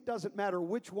tell you, it doesn't matter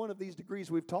which one of these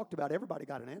degrees we've talked about. Everybody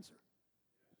got an answer.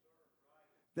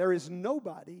 There is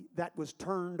nobody that was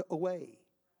turned away.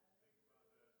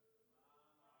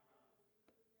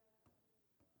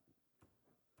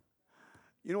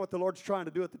 You know what the Lord's trying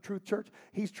to do at the Truth Church?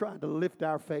 He's trying to lift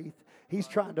our faith. He's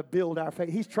trying to build our faith.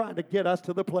 He's trying to get us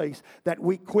to the place that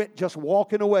we quit just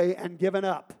walking away and giving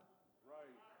up.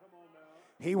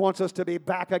 He wants us to be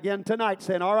back again tonight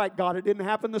saying, all right, God, it didn't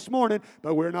happen this morning,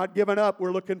 but we're not giving up.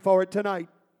 We're looking forward tonight.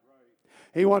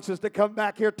 He wants us to come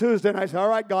back here Tuesday night and say, all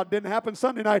right, God, didn't happen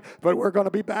Sunday night, but we're going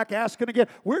to be back asking again.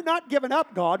 We're not giving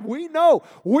up, God. We know.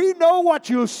 We know what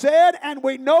you said, and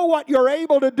we know what you're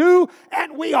able to do,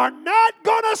 and we are not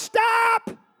going to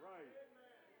stop.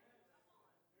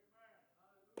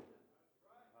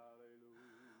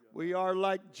 We are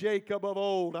like Jacob of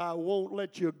old. I won't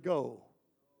let you go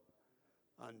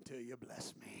until you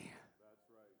bless me.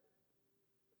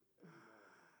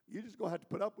 You're just going to have to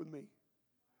put up with me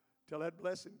till that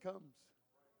blessing comes.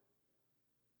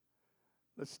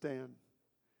 Let's stand.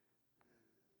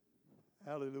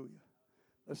 Hallelujah.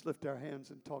 Let's lift our hands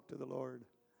and talk to the Lord.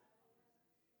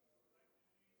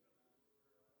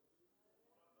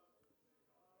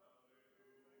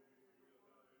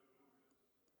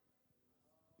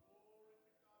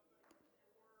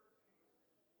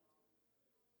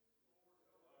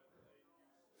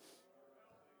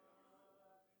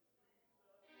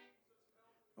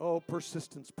 Oh,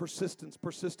 persistence, persistence,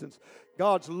 persistence.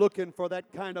 God's looking for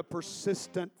that kind of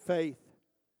persistent faith.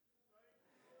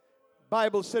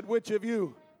 Bible said, which of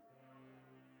you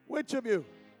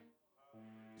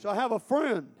shall have a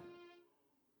friend?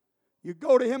 You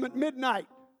go to him at midnight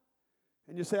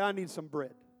and you say, I need some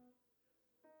bread.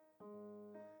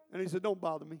 And he said, don't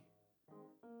bother me.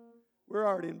 We're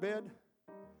already in bed.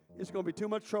 It's going to be too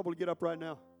much trouble to get up right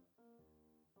now.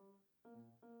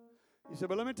 He said,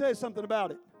 but let me tell you something about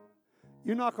it.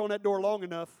 You knock on that door long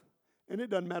enough, and it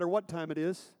doesn't matter what time it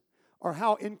is or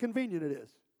how inconvenient it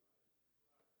is.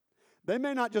 They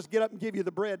may not just get up and give you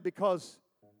the bread because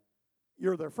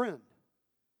you're their friend.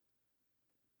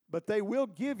 But they will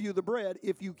give you the bread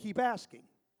if you keep asking.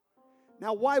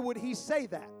 Now, why would he say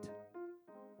that?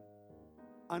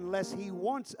 Unless he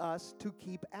wants us to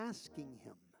keep asking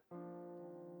him.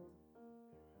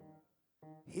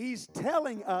 He's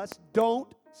telling us,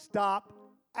 don't stop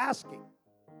asking.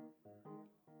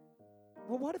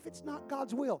 Well, what if it's not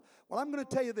God's will? Well, I'm going to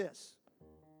tell you this.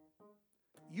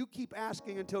 You keep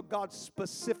asking until God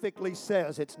specifically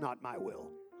says it's not my will.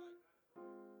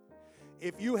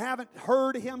 If you haven't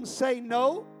heard him say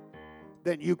no,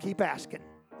 then you keep asking.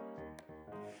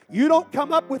 You don't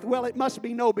come up with, well, it must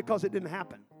be no because it didn't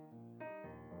happen.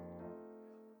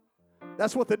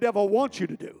 That's what the devil wants you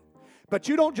to do. But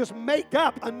you don't just make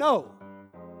up a no.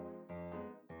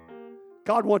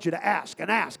 God wants you to ask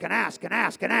and ask and ask and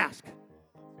ask and ask.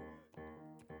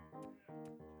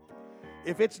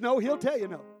 If it's no, he'll tell you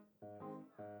no.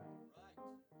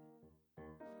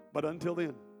 But until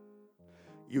then,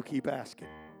 you keep asking.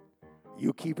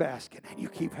 You keep asking and you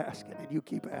keep asking and you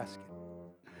keep asking.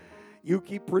 You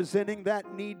keep presenting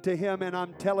that need to him, and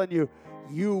I'm telling you,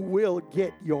 you will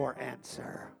get your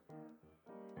answer.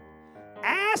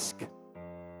 Ask,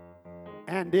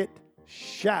 and it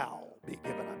shall be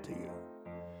given unto you.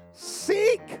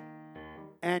 Seek,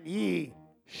 and ye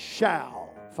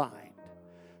shall find.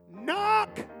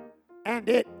 Knock, and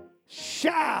it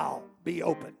shall be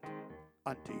opened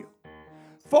unto you.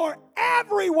 For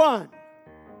everyone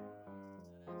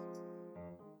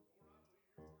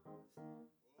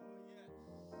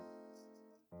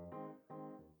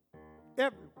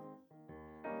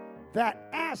that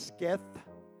asketh,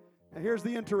 and here's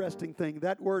the interesting thing,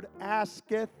 that word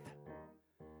asketh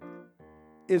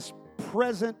is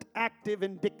present active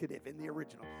indicative in the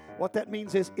original. What that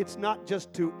means is it's not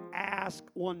just to ask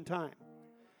one time.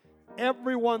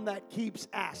 Everyone that keeps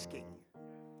asking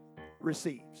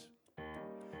receives.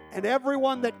 And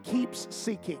everyone that keeps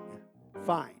seeking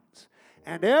finds.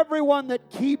 And everyone that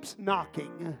keeps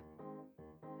knocking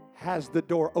has the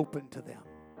door open to them.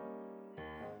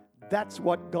 That's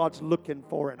what God's looking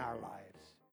for in our life.